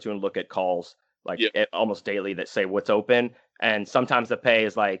site I go to and look at calls, like, almost daily, that say what's open, and sometimes the pay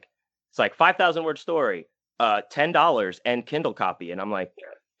is like, it's like 5,000 word story, $10 and Kindle copy, and I'm like,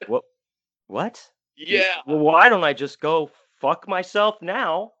 what? Yeah. Well, why don't I just go fuck myself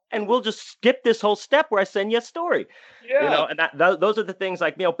now, and we'll just skip this whole step where I send you a story? Yeah. You know, and those are the things,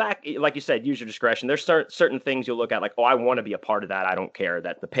 like, you know, back, like you said, use your discretion. There's certain things you'll look at, like, oh, I want to be a part of that. I don't care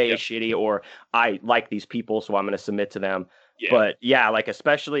that the pay is shitty, or I like these people, so I'm going to submit to them. Yeah. But yeah, like,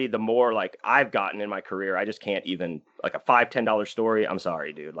 especially the more, like, I've gotten in my career, I just can't even, like, a $5-10 story. I'm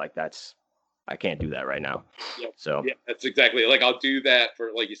sorry, dude. Like, I can't do that right now. Yep. So yeah, that's exactly, like, I'll do that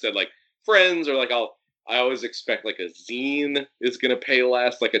for, like you said, like, friends, or, like, I'll I always expect like a zine is going to pay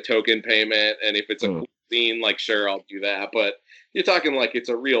less, like a token payment. And if it's a cool zine, like, sure, I'll do that. But you're talking like it's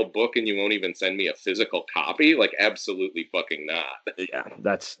a real book and you won't even send me a physical copy? Like, absolutely fucking not. Yeah,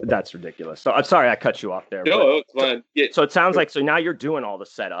 that's ridiculous. So I'm sorry I cut you off there. No, it's fine. So it sounds like, so now you're doing all the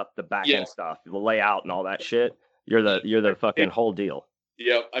setup, the back end stuff, the layout and all that shit. You're the fucking whole deal.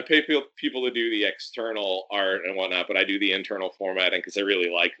 Yep, I pay people to do the external art and whatnot, but I do the internal formatting because I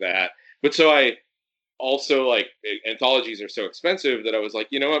really like that. But so I also, like, anthologies are so expensive that I was like,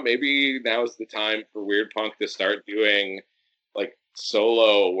 you know what, maybe now is the time for Weird Punk to start doing like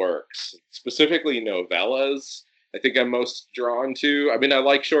solo works, specifically novellas. I think I'm most drawn to. I mean, I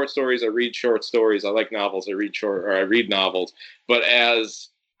like short stories. I read short stories. I like novels. I read novels. But as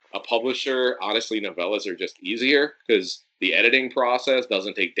a publisher, honestly, novellas are just easier because the editing process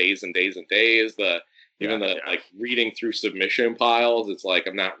doesn't take days and days and days. Like reading through submission piles, it's like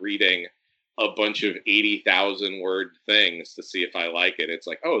I'm not reading a bunch of 80,000 word things to see if I like it. It's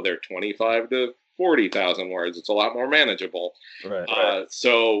like, oh, they're 25 to 40,000 words. It's a lot more manageable. Right.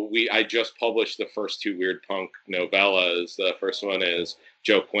 So I just published the first two Weird Punk novellas. The first one is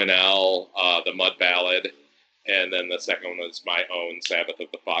Joe Quinnell, The Mud Ballad. And then the second one was my own Sabbath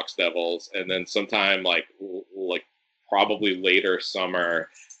of the Fox Devils. And then sometime like probably later summer,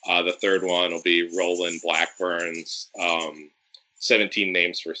 the third one will be Roland Blackburn's 17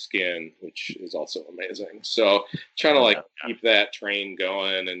 Names for Skin, which is also amazing. So trying to keep that train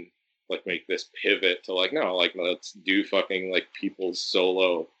going and like make this pivot to like, no, like let's do fucking like people's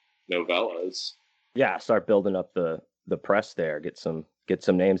solo novellas. Yeah, start building up the press there. Get some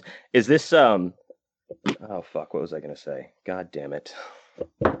names. Is this oh fuck, what was I gonna say? God damn it.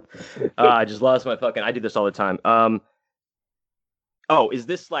 I just lost my fucking, I do this all the time. Oh, is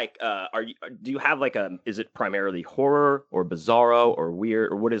this like do you have like is it primarily horror or bizarro or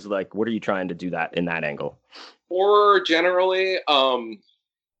weird, or what are you trying to do that in that angle? Horror generally.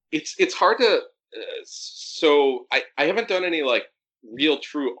 It's hard to so I haven't done any like real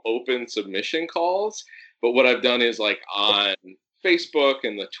true open submission calls, but what I've done is like on Facebook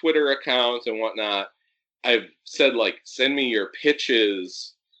and the Twitter accounts and whatnot, I've said like, send me your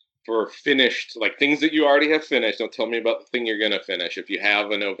pitches for finished, like things that you already have finished. Don't tell me about the thing you're going to finish. If you have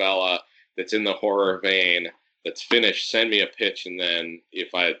a novella that's in the horror vein that's finished, send me a pitch. And then if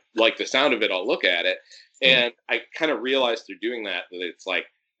I like the sound of it, I'll look at it. And I kind of realized through doing that it's like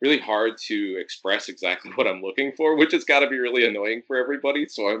really hard to express exactly what I'm looking for, which has got to be really annoying for everybody.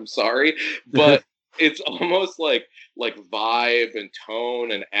 So I'm sorry, but it's almost like vibe and tone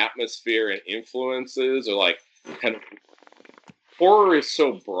and atmosphere and influences, or like kind of, horror is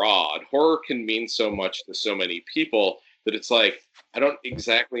so broad. Horror can mean so much to so many people that it's like, I don't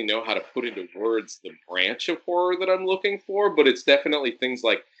exactly know how to put into words the branch of horror that I'm looking for, but it's definitely things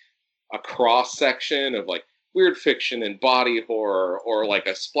like a cross section of like weird fiction and body horror, or like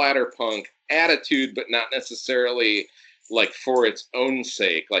a splatterpunk attitude, but not necessarily like for its own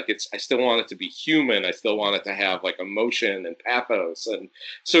sake. Like I still want it to be human. I still want it to have like emotion and pathos. And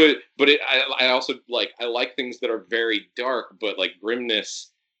so, I also like, I like things that are very dark, but like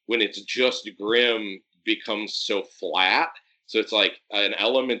grimness, when it's just grim, becomes so flat. So it's like an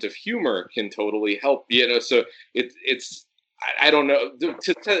element of humor can totally help, so it's, I don't know.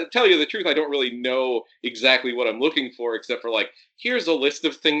 To tell you the truth, I don't really know exactly what I'm looking for, except for like, here's a list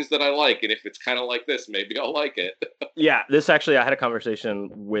of things that I like, and if it's kind of like this, maybe I'll like it. Yeah, this actually, I had a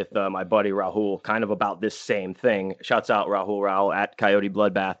conversation with my buddy Rahul, kind of about this same thing. Shouts out Rahul at Coyote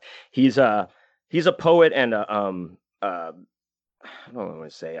Bloodbath. He's a poet and I don't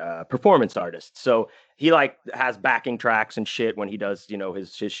want to say performance artist. So he like has backing tracks and shit when he does,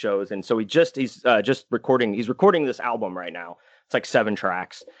 his shows. And so he's just recording this album right now. It's like 7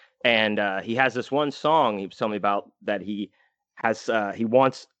 tracks. And he has this one song he was telling me about that he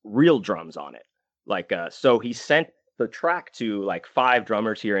wants real drums on it. Like, so he sent the track to like 5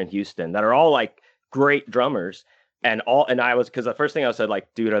 drummers here in Houston that are all like great drummers. And I was, because the first thing I said, like,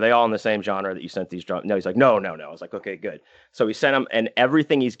 dude, are they all in the same genre that you sent these drums? No, he's like, no. I was like, okay, good. So he sent them, and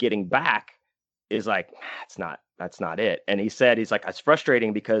everything he's getting back is like, that's not it. And he's like, it's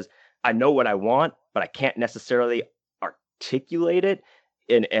frustrating because I know what I want, but I can't necessarily articulate it.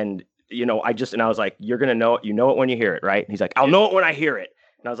 And I was like, you're gonna know it. You know it when you hear it, right? And he's like, I'll know it when I hear it.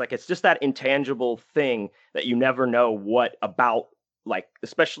 And I was like, it's just that intangible thing that you never know what about, like,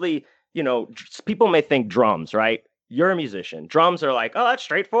 especially, people may think drums, right? You're a musician. Drums are like, oh, that's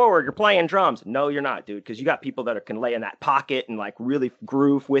straightforward. You're playing drums. No, you're not, dude, because you got people that can lay in that pocket and like really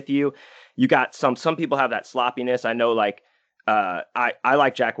groove with you. You got some people have that sloppiness. I know, like, I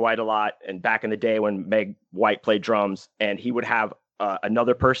like Jack White a lot, and back in the day when Meg White played drums, and he would have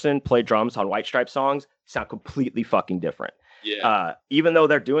another person play drums on White Stripes songs sound completely fucking different. Yeah. Even though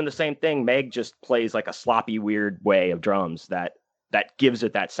they're doing the same thing, Meg just plays like a sloppy, weird way of drums that gives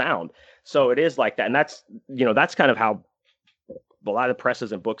it that sound. So it is like that. And that's, that's kind of how a lot of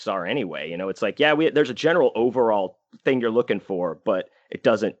presses and books are anyway. It's like, yeah, there's a general overall thing you're looking for, but it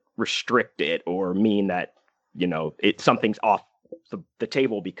doesn't restrict it or mean that, something's off the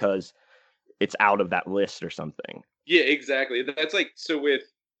table because it's out of that list or something. Yeah, exactly. That's like, so with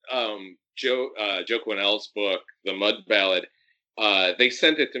Joe Quinnell's book, The Mud Ballad, they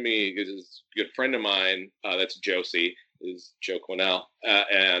sent it to me because a good friend of mine, that's Josie, is Joe Quinnell,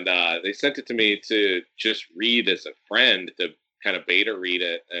 and they sent it to me to just read as a friend, to kind of beta read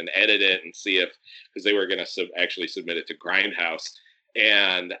it and edit it and see if, because they were going to actually submit it to Grindhouse.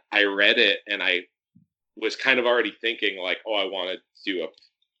 And I read it and I was kind of already thinking like, oh, I want to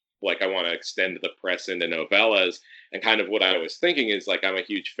extend the press into novellas. And kind of what I was thinking is like, I'm a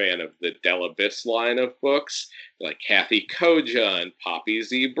huge fan of the Del Abyss line of books, like Kathy Koja and Poppy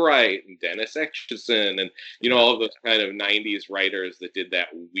Z. Bright and Dennis Etchison and, all of those kind of 90s writers that did that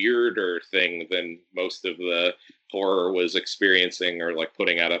weirder thing than most of the horror was experiencing or like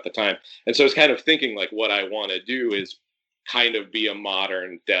putting out at the time. And so I was kind of thinking like, what I want to do is kind of be a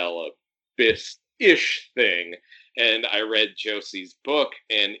modern Del Abyss-ish thing. And I read Josie's book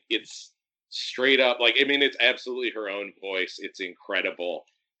and it's straight up like, I mean, it's absolutely her own voice. It's incredible,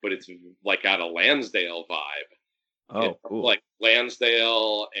 but it's like got a Lansdale vibe. Oh, cool. Like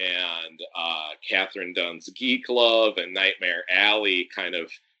Lansdale and Catherine Dunn's Geek Love and Nightmare Alley kind of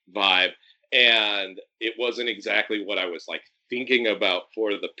vibe. And it wasn't exactly what I was like thinking about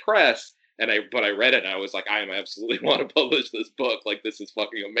for the press. But I read it and I was like, I absolutely want to publish this book. Like, this is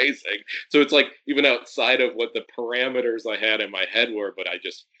fucking amazing. So it's like, even outside of what the parameters I had in my head were, but I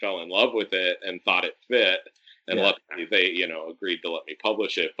just fell in love with it and thought it fit. And luckily they, agreed to let me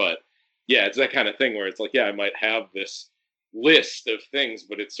publish it. But yeah, it's that kind of thing where it's like, yeah, I might have this list of things,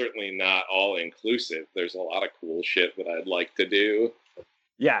 but it's certainly not all inclusive. There's a lot of cool shit that I'd like to do.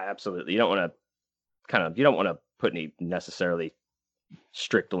 Yeah, absolutely. You don't want to put any necessarily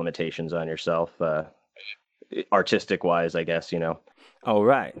strict limitations on yourself, artistic wise, I guess, All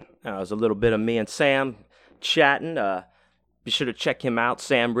right. That was a little bit of me and Sam chatting. Be sure to check him out,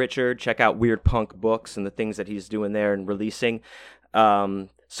 Sam Richard. Check out Weird Punk Books and the things that he's doing there and releasing. So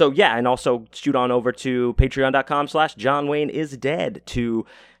yeah, and also shoot on over to patreon.com/JohnWayneIsDead to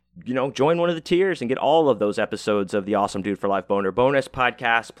join one of the tiers and get all of those episodes of the Awesome Dude for Life Boner bonus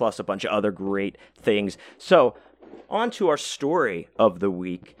podcast, plus a bunch of other great things. So, on to our story of the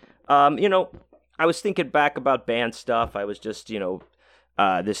week. I was thinking back about band stuff. I was just,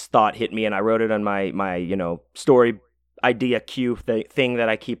 this thought hit me and I wrote it on my story idea queue thing that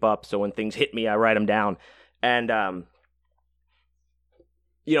I keep up. So when things hit me, I write them down. And,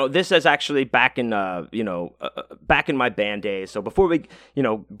 this is actually back in my band days. So before we,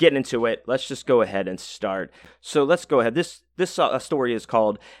 get into it, let's just go ahead and start. So let's go ahead. This story is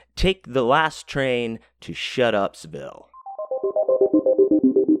called "Take the Last Train to Shut-Ups-Ville."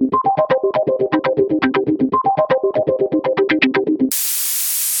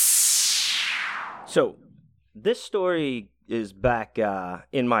 So this story is back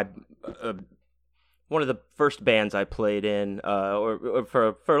in my one of the first bands I played in, or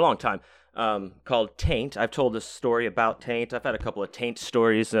for a long time, called Taint. I've told this story about Taint. I've had a couple of Taint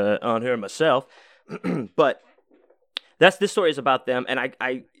stories on here myself, but this story is about them. And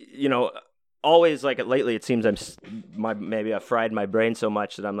I always, like, lately it seems maybe I've fried my brain so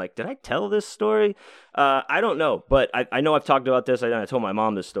much that I'm like, did I tell this story? I don't know, but I know I've talked about this. I told my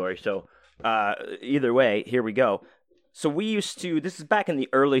mom this story. So either way, here we go. So this is back in the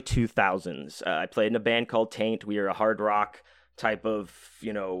early 2000s. I played in a band called Taint. We were a hard rock type of,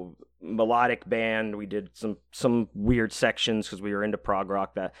 melodic band. We did some weird sections because we were into prog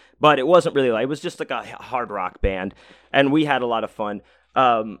rock, but it wasn't really it was just like a hard rock band, and we had a lot of fun.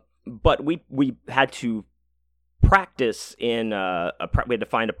 But we had to practice in we had to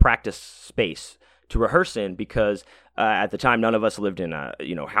find a practice space to rehearse in because at the time none of us lived in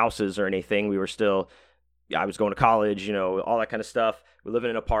houses or anything. We were still. I was going to college, all that kind of stuff. We're living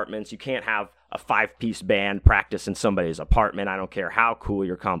in apartments. You can't have a 5-piece band practice in somebody's apartment. I don't care how cool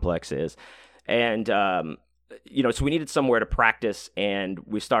your complex is. And, so we needed somewhere to practice, and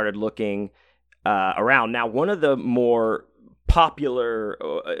we started looking around. Now, one of the more popular,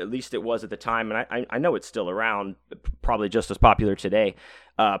 or at least it was at the time, and I know it's still around, probably just as popular today,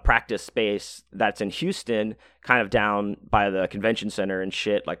 practice space that's in Houston, kind of down by the convention center and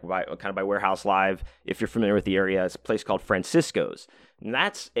shit, like kind of by Warehouse Live. If you're familiar with the area, it's a place called Francisco's, and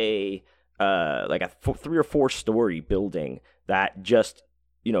that's a 3 or 4 story building that just,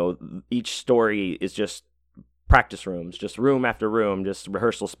 each story is just practice rooms, just room after room, just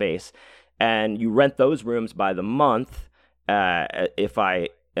rehearsal space. And you rent those rooms by the month, if I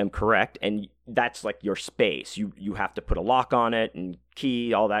am correct, and that's like your space. You have to put a lock on it and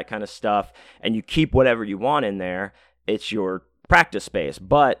key, all that kind of stuff, and you keep whatever you want in there. It's your practice space,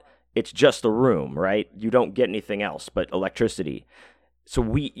 but it's just a room, right? You don't get anything else but electricity.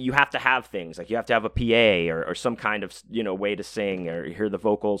 So you have to have things, like you have to have a PA or some kind of, way to sing or hear the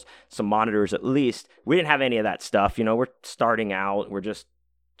vocals, some monitors at least. We didn't have any of that stuff. We're starting out. We're just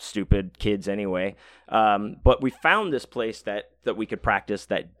stupid kids anyway. But we found this place that we could practice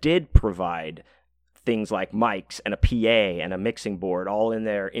that did provide things like mics and a PA and a mixing board all in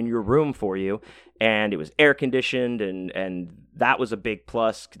there in your room for you. And it was air conditioned, and that was a big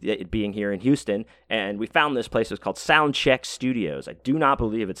plus, it being here in Houston. And we found this place. It was called Soundcheck Studios. I do not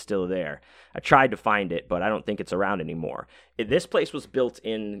believe it's still there. I tried to find it, but I don't think it's around anymore. This place was built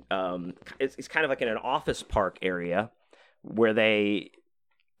in, it's kind of like in an office park area where they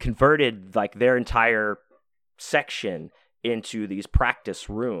converted like their entire section into these practice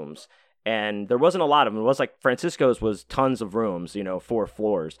rooms. And there wasn't a lot of them. It was like Francisco's was tons of rooms, 4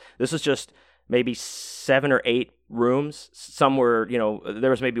 floors. This is just maybe 7 or 8 rooms. Some were,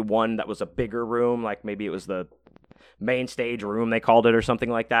 there was maybe one that was a bigger room, like maybe it was the main stage room, they called it, or something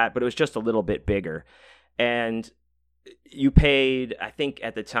like that. But it was just a little bit bigger. And you paid, I think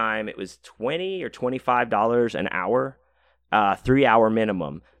at the time, it was $20 or $25 an hour, 3-hour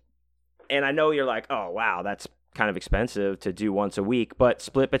minimum. And I know you're like, oh, wow, that's kind of expensive to do once a week, but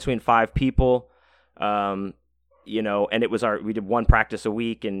split between 5 people, and it was we did 1 practice a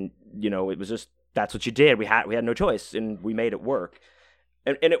week, and, it was just, that's what you did. We had no choice, and we made it work.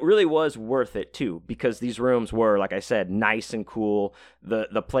 And it really was worth it too, because these rooms were, like I said, nice and cool.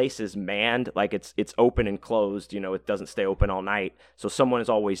 The place is manned, like it's open and closed, it doesn't stay open all night. So someone is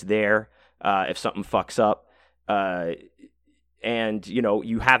always there, if something fucks up. And,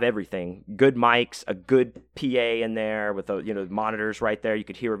 you have everything. Good mics, a good PA in there with, monitors right there. You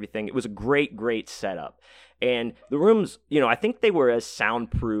could hear everything. It was a great, great setup. And the rooms, I think they were as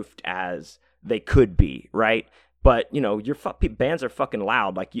soundproofed as they could be, right? But, your bands are fucking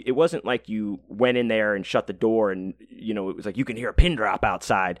loud. Like, it wasn't like you went in there and shut the door and, it was like you can hear a pin drop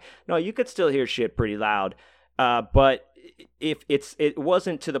outside. No, you could still hear shit pretty loud. But it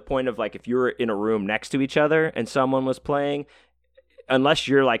wasn't to the point of, like, if you were in a room next to each other and someone was playing, unless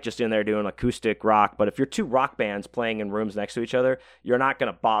you're like just in there doing acoustic rock. But if you're 2 rock bands playing in rooms next to each other, you're not going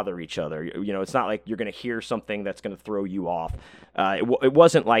to bother each other. It's not like you're going to hear something that's going to throw you off. It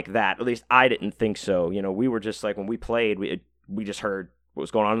wasn't like that. At least I didn't think so. We were just like, when we played, we just heard what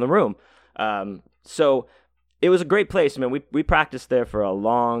was going on in the room. So it was a great place. I mean, we practiced there for a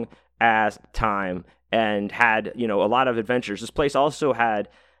long ass time and had, a lot of adventures. This place also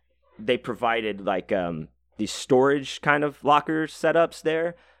they provided like, these storage kind of locker setups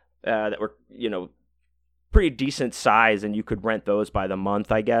there that were, pretty decent size, and you could rent those by the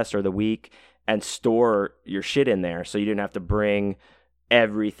month, I guess, or the week, and store your shit in there, so you didn't have to bring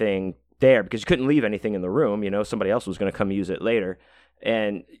everything there, because you couldn't leave anything in the room. Somebody else was going to come use it later.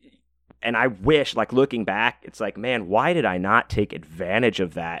 And I wish, like, looking back, it's like, man, why did I not take advantage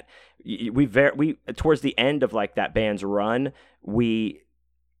of that? We towards the end of like that band's run,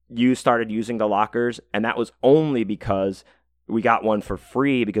 you started using the lockers, and that was only because we got one for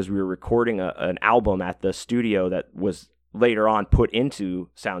free, because we were recording an album at the studio that was later on put into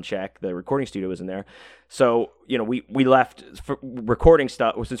Soundcheck. The recording studio was in there. So, we left for recording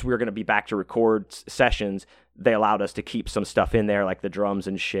stuff. Since we were going to be back to record sessions, they allowed us to keep some stuff in there, like the drums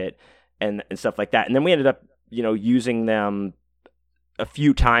and shit and stuff like that. And then we ended up, using them a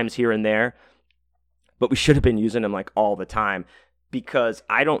few times here and there, but we should have been using them like all the time. Because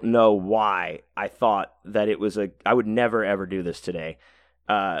I don't know why I thought that I would never, ever do this today.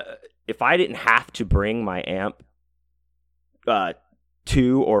 If I didn't have to bring my amp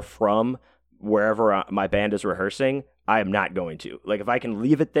to or from wherever my band is rehearsing, I am not going to. Like, if I can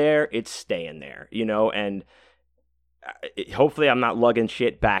leave it there, it's staying there, and hopefully I'm not lugging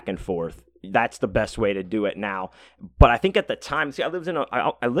shit back and forth. That's the best way to do it now. But I think at the time, I lived in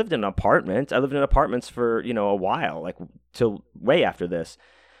an apartment. I lived in apartments for, a while, like till way after this.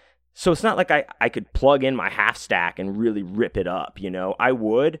 So it's not like I could plug in my half stack and really rip it up, I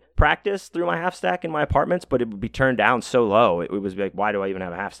would practice through my half stack in my apartments, but it would be turned down so low. It was like, why do I even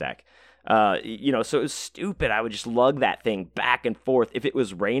have a half stack? So it was stupid. I would just lug that thing back and forth. If it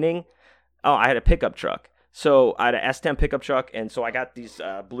was raining, I had a pickup truck. So I had an S10 pickup truck, and so I got these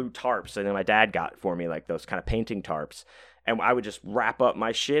blue tarps, and then my dad got for me, like those kind of painting tarps. And I would just wrap up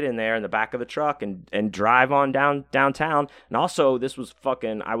my shit in there in the back of the truck and drive on downtown. And also, this was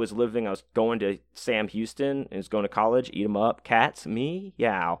I was going to Sam Houston and was going to college, eat 'em up, cats, me,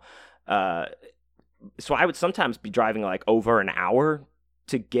 yow. So I would sometimes be driving like over an hour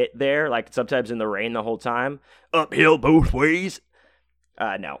to get there, like sometimes in the rain the whole time, uphill both ways.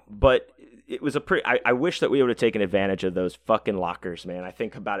 No, but it was I wish that we would have taken advantage of those fucking lockers, man. I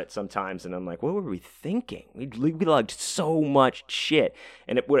think about it sometimes, and I'm like, what were we thinking? We lugged so much shit,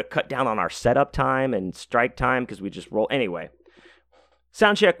 and it would have cut down on our setup time and strike time because we just roll. Anyway,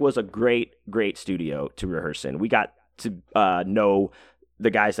 Soundcheck was a great studio to rehearse in. We got to know the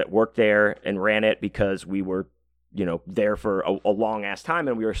guys that worked there and ran it because we were, there for a long ass time,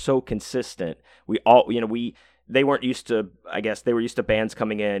 and we were so consistent. They weren't used to, I guess they were used to bands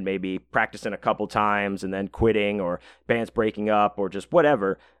coming in, maybe practicing a couple times and then quitting, or bands breaking up, or just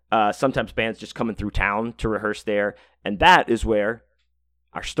whatever. Sometimes bands just coming through town to rehearse there. And that is where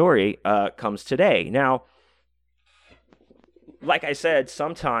our story comes today. Now, like I said,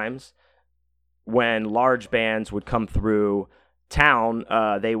 sometimes when large bands would come through town,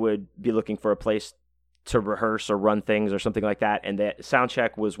 they would be looking for a place to rehearse or run things or something like that. And that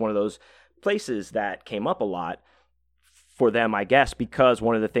Soundcheck was one of those places that came up a lot for them, I guess, because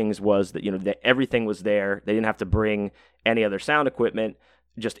one of the things was that, that everything was there. They didn't have to bring any other sound equipment,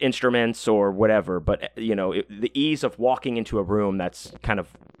 just instruments or whatever. But, the ease of walking into a room that's kind of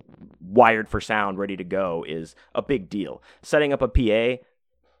wired for sound, ready to go, is a big deal. Setting up a PA,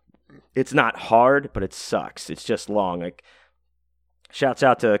 it's not hard, but it sucks. It's just long. Like, shouts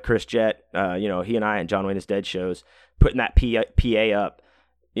out to Chris Jett, he and I and John Wayne is Dead shows, putting that PA up,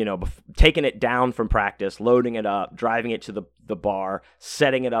 taking it down from practice, loading it up, driving it to the bar,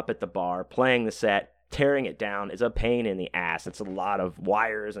 setting it up at the bar, playing the set, tearing it down is a pain in the ass. It's a lot of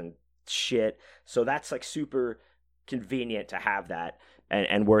wires and shit. So that's like super convenient to have that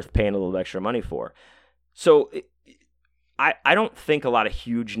and worth paying a little extra money for. So I don't think a lot of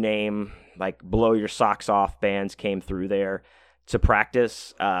huge name, like blow your socks off bands came through there to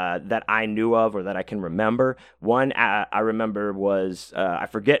practice that I knew of or that I can remember. One I remember was I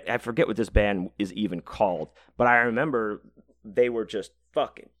forget what this band is even called, but I remember they were just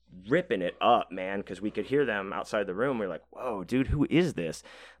fucking ripping it up, man, because we could hear them outside the room. We were like, whoa, dude, who is this?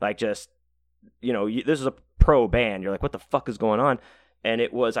 Like, just, this is a pro band. You're like, what the fuck is going on? And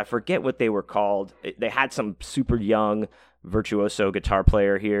it was, I forget what they were called. They had some super young virtuoso guitar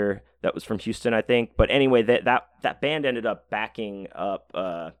player here that was from Houston, I think. But anyway, that band ended up backing up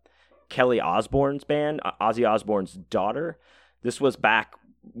Kelly Osbourne's band, Ozzy Osbourne's daughter. This was back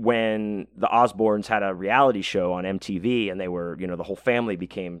when the Osbournes had a reality show on MTV, and they were, the whole family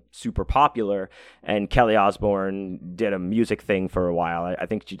became super popular, and Kelly Osbourne did a music thing for a while. I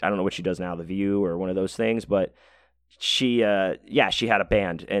think I don't know what she does now, The View or one of those things, but she had a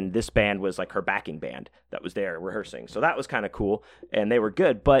band, and this band was like her backing band that was there rehearsing. So that was kind of cool, and they were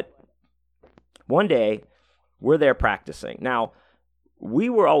good. But one day we're there practicing. Now,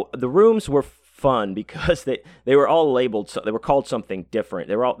 the rooms were fun because they were all labeled, so they were called something different.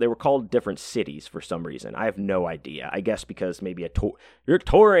 They were called different cities for some reason. I have no idea. I guess because maybe you're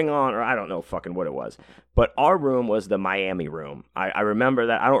touring on, or I don't know fucking what it was. But our room was the Miami room. I remember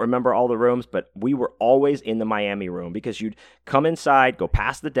that. I don't remember all the rooms, but we were always in the Miami room because you'd come inside, go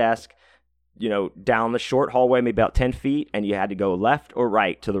past the desk, down the short hallway, maybe about 10 feet, and you had to go left or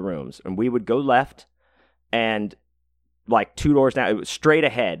right to the rooms. And we would go left, and like 2 doors down, it was straight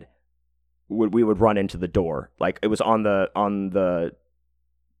ahead. We would run into the door, like it was on the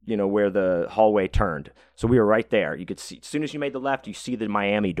where the hallway turned. So we were right there. You could see, as soon as you made the left, you see the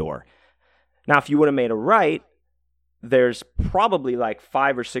Miami door. Now, if you would have made a right, there's probably like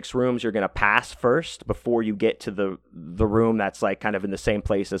 5 or 6 rooms you're gonna pass first before you get to the room that's like kind of in the same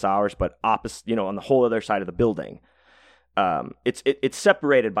place as ours, but opposite, on the whole other side of the building. It's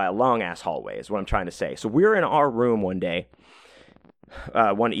separated by a long ass hallway, is what I'm trying to say. So we're in our room one day.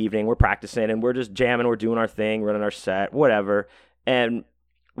 One evening, we're practicing and we're just jamming, we're doing our thing, running our set, whatever, and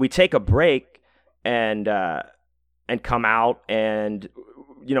we take a break and come out, and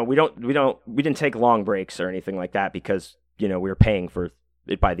we didn't take long breaks or anything like that because we were paying for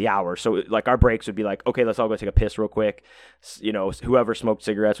it by the hour. So like our breaks would be like, okay, let's all go take a piss real quick. Whoever smoked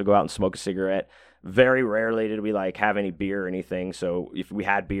cigarettes would go out and smoke a cigarette. Very rarely did we like have any beer or anything. So if we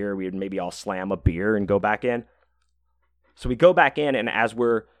had beer, we would maybe all slam a beer and go back in. So we go back in, and as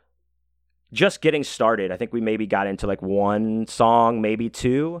we're just getting started, I think we maybe got into like one song, maybe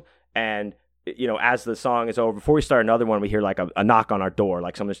 2. And, as the song is over, before we start another one, we hear like a knock on our door,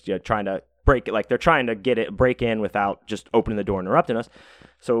 like someone's trying to break it, like they're trying to break in without just opening the door and interrupting us.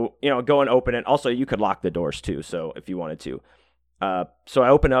 So, go and open it. Also, you could lock the doors too, so if you wanted to. So I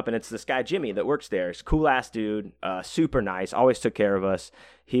open up, and it's this guy, Jimmy, that works there. He's a cool-ass dude, super nice, always took care of us.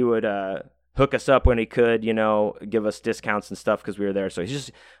 He would hook us up when he could, give us discounts and stuff because we were there. So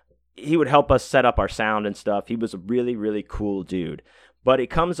he would help us set up our sound and stuff. He was a really, really cool dude. But he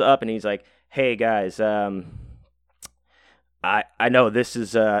comes up, and he's like, hey, guys, I know this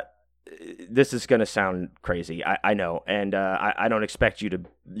is going to sound crazy. I know, and I don't expect you to,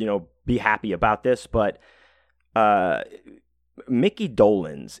 be happy about this, but Mickey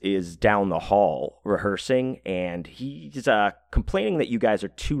Dolenz is down the hall rehearsing, and he's complaining that you guys are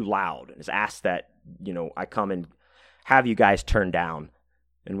too loud, and has asked that, I come and have you guys turn down.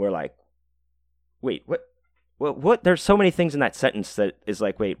 And we're like, wait, what? What? There's so many things in that sentence that is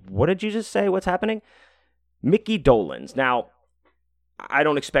like, wait, what did you just say? What's happening? Mickey Dolenz. Now, I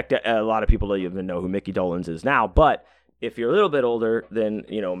don't expect a lot of people to even know who Mickey Dolenz is now, but if you're a little bit older, then,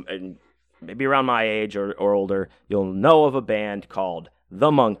 and maybe around my age or older, you'll know of a band called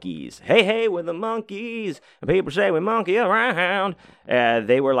The Monkees. Hey, hey, we're the Monkees, and people say we monkey around.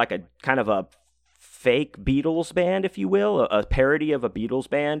 They were like a kind of a fake Beatles band, if you will, a parody of a Beatles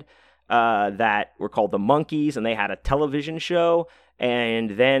band that were called The Monkees, and they had a television show,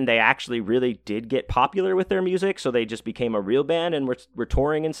 and then they actually really did get popular with their music, so they just became a real band, and were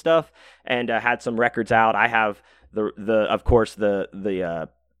touring and stuff, and had some records out. I have the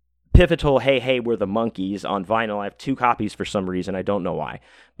pivotal Hey Hey We're the Monkees on vinyl. I have 2 copies for some reason. I don't know why,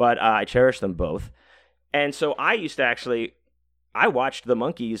 but I cherish them both. And so I watched the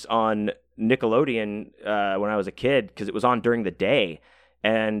Monkees on Nickelodeon when I was a kid, because it was on during the day,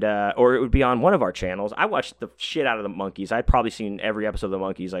 and or it would be on one of our channels. I watched the shit out of the Monkees. I'd probably seen every episode of the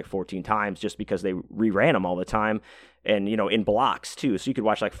Monkees like 14 times, just because they reran them all the time, and in blocks too. So you could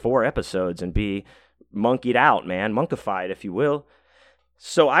watch like 4 episodes and be monkeyed out, man, monkified, if you will.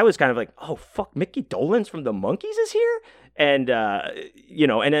 So I was kind of like, oh, fuck, Mickey Dolenz from the Monkees is here? And,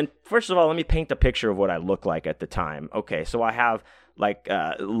 and then first of all, let me paint the picture of what I look like at the time. Okay, so I have like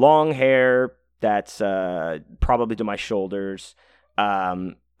long hair that's probably to my shoulders.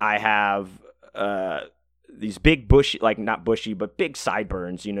 I have these big bushy, like not bushy, but big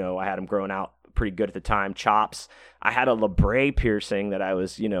sideburns. I had them growing out pretty good at the time. Chops. I had a labret piercing that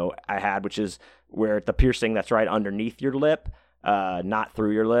I had, which is where the piercing that's right underneath your lip. Not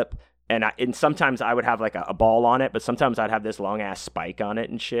through your lip, and sometimes I would have like a ball on it, but sometimes I'd have this long ass spike on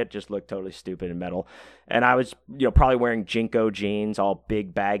it and shit. Just looked totally stupid and metal. And I was probably wearing Jinko jeans, all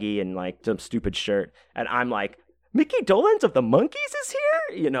big baggy, and like some stupid shirt. And I'm like, Mickey Dolenz of the Monkees is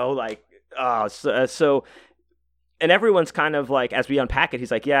here, so. And everyone's kind of like, as we unpack it, he's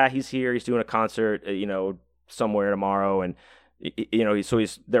like, yeah, he's here. He's doing a concert, somewhere tomorrow, and.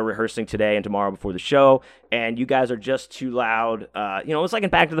 They're rehearsing today and tomorrow before the show, and you guys are just too loud. It's like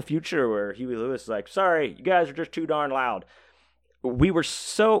in Back to the Future where Huey Lewis is like, sorry, you guys are just too darn loud. We were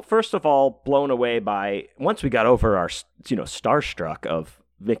so, first of all, blown away by, once we got over our, starstruck of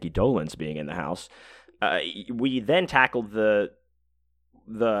Mickey Dolenz being in the house, we then tackled the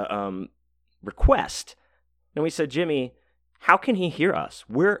request, and we said, Jimmy, how can he hear us?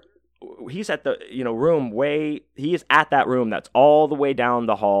 He's at the room he is at that room that's all the way down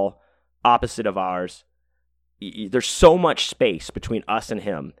the hall opposite of ours. There's so much space between us and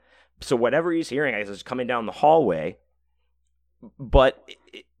him, so whatever he's hearing is coming down the hallway. But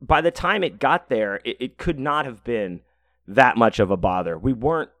by the time it got there, it could not have been that much of a bother. We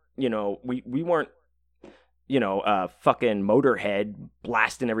weren't we weren't fucking Motorhead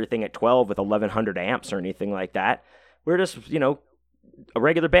blasting everything at 12 with 1100 amps or anything like that. We're just a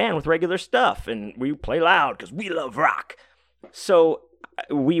regular band with regular stuff, and we play loud because we love rock. So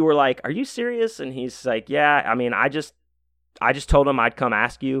we were like, are you serious? And he's like, yeah, I mean, I just told him I'd come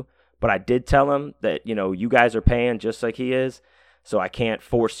ask you, but I did tell him that, you guys are paying just like he is, so I can't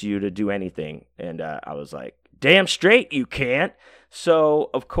force you to do anything. And I was like, damn straight you can't.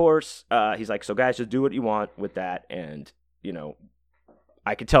 So, of course, he's like, so guys, just do what you want with that, and,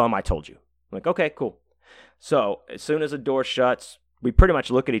 I could tell him I told you. I'm like, okay, cool. So as soon as the door shuts, we pretty much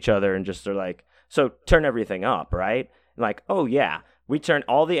look at each other and just are like, so turn everything up, right? And like, oh yeah. We turned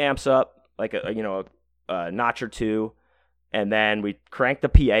all the amps up, like a notch or 2, and then we cranked the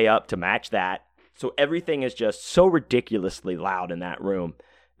PA up to match that. So everything is just so ridiculously loud in that room.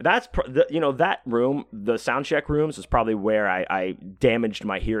 That's that room, the sound check rooms, is probably where I damaged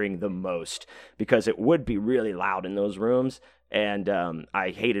my hearing the most, because it would be really loud in those rooms. And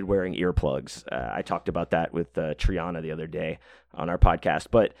I hated wearing earplugs. I talked about that with Triana the other day on our podcast.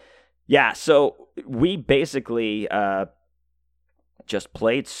 But yeah, so we basically just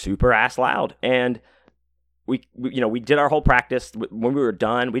played super ass loud. And we did our whole practice. When we were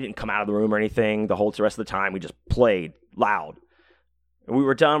done, we didn't come out of the room or anything the rest of the time. We just played loud. And we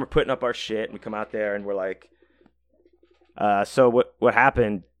were done. We're putting up our shit. And we come out there and we're like, so what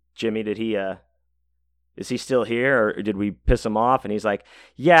happened, Jimmy? Is he still here, or did we piss him off? And he's like,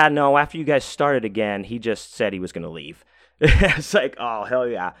 yeah, no, after you guys started again, he just said he was going to leave. It's like, oh, hell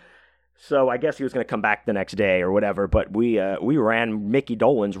yeah. So I guess he was going to come back the next day or whatever, but we ran Mickey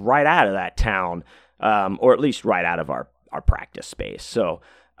Dolenz right out of that town, or at least right out of our practice space. So,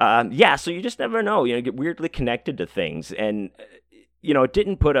 so you just never know. You get weirdly connected to things, and it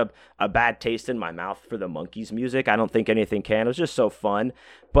didn't put a bad taste in my mouth for the Monkees music. I don't think anything can. It was just so fun.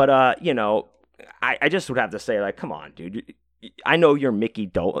 But, I just would have to say, like, come on, dude. I know you're Mickey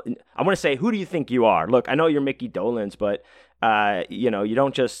Dolenz. I want to say, who do you think you are? Look, I know you're Mickey Dolenz, but, you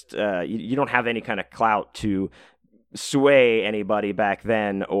don't just, you don't have any kind of clout to sway anybody back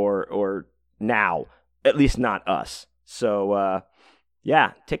then or now. At least not us. So,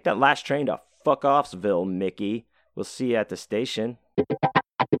 take that last train to Fuck-Offs-Ville, Mickey. We'll see you at the station.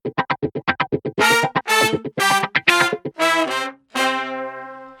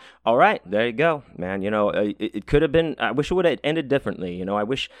 All right, there you go, man. It could have been, I wish it would have ended differently. I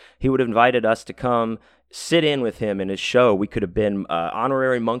wish he would have invited us to come sit in with him in his show. We could have been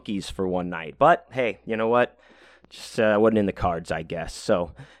honorary Monkees for one night. But, hey, you know what? Just wasn't in the cards, I guess.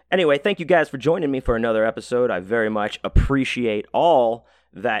 So, anyway, thank you guys for joining me for another episode. I very much appreciate all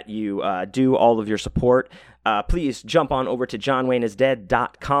that you do, all of your support. Please jump on over to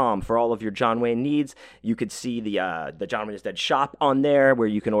johnwayneisdead.com for all of your John Wayne needs. You could see the John Wayne is Dead shop on there, where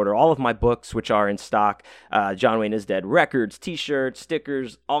you can order all of my books, which are in stock. John Wayne is Dead records, t-shirts,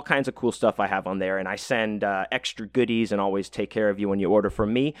 stickers, all kinds of cool stuff I have on there. And I send extra goodies and always take care of you when you order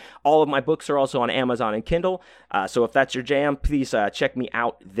from me. All of my books are also on Amazon and Kindle. So if that's your jam, please check me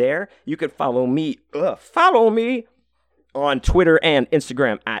out there. You could follow me on Twitter and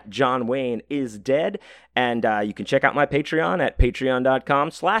Instagram at John Wayne is Dead. And you can check out my Patreon at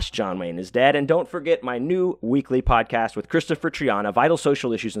patreon.com/JohnWayneIsDead. And don't forget my new weekly podcast with Christopher Triana, Vital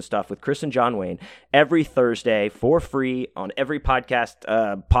Social Issues and Stuff with Chris and John Wayne, every Thursday for free on every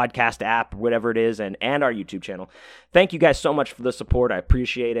podcast app, whatever it is, and our YouTube channel. Thank you guys so much for the support. I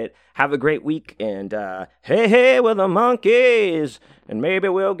appreciate it. Have a great week. And hey, we're the Monkees. And maybe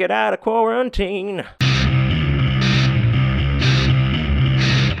we'll get out of quarantine.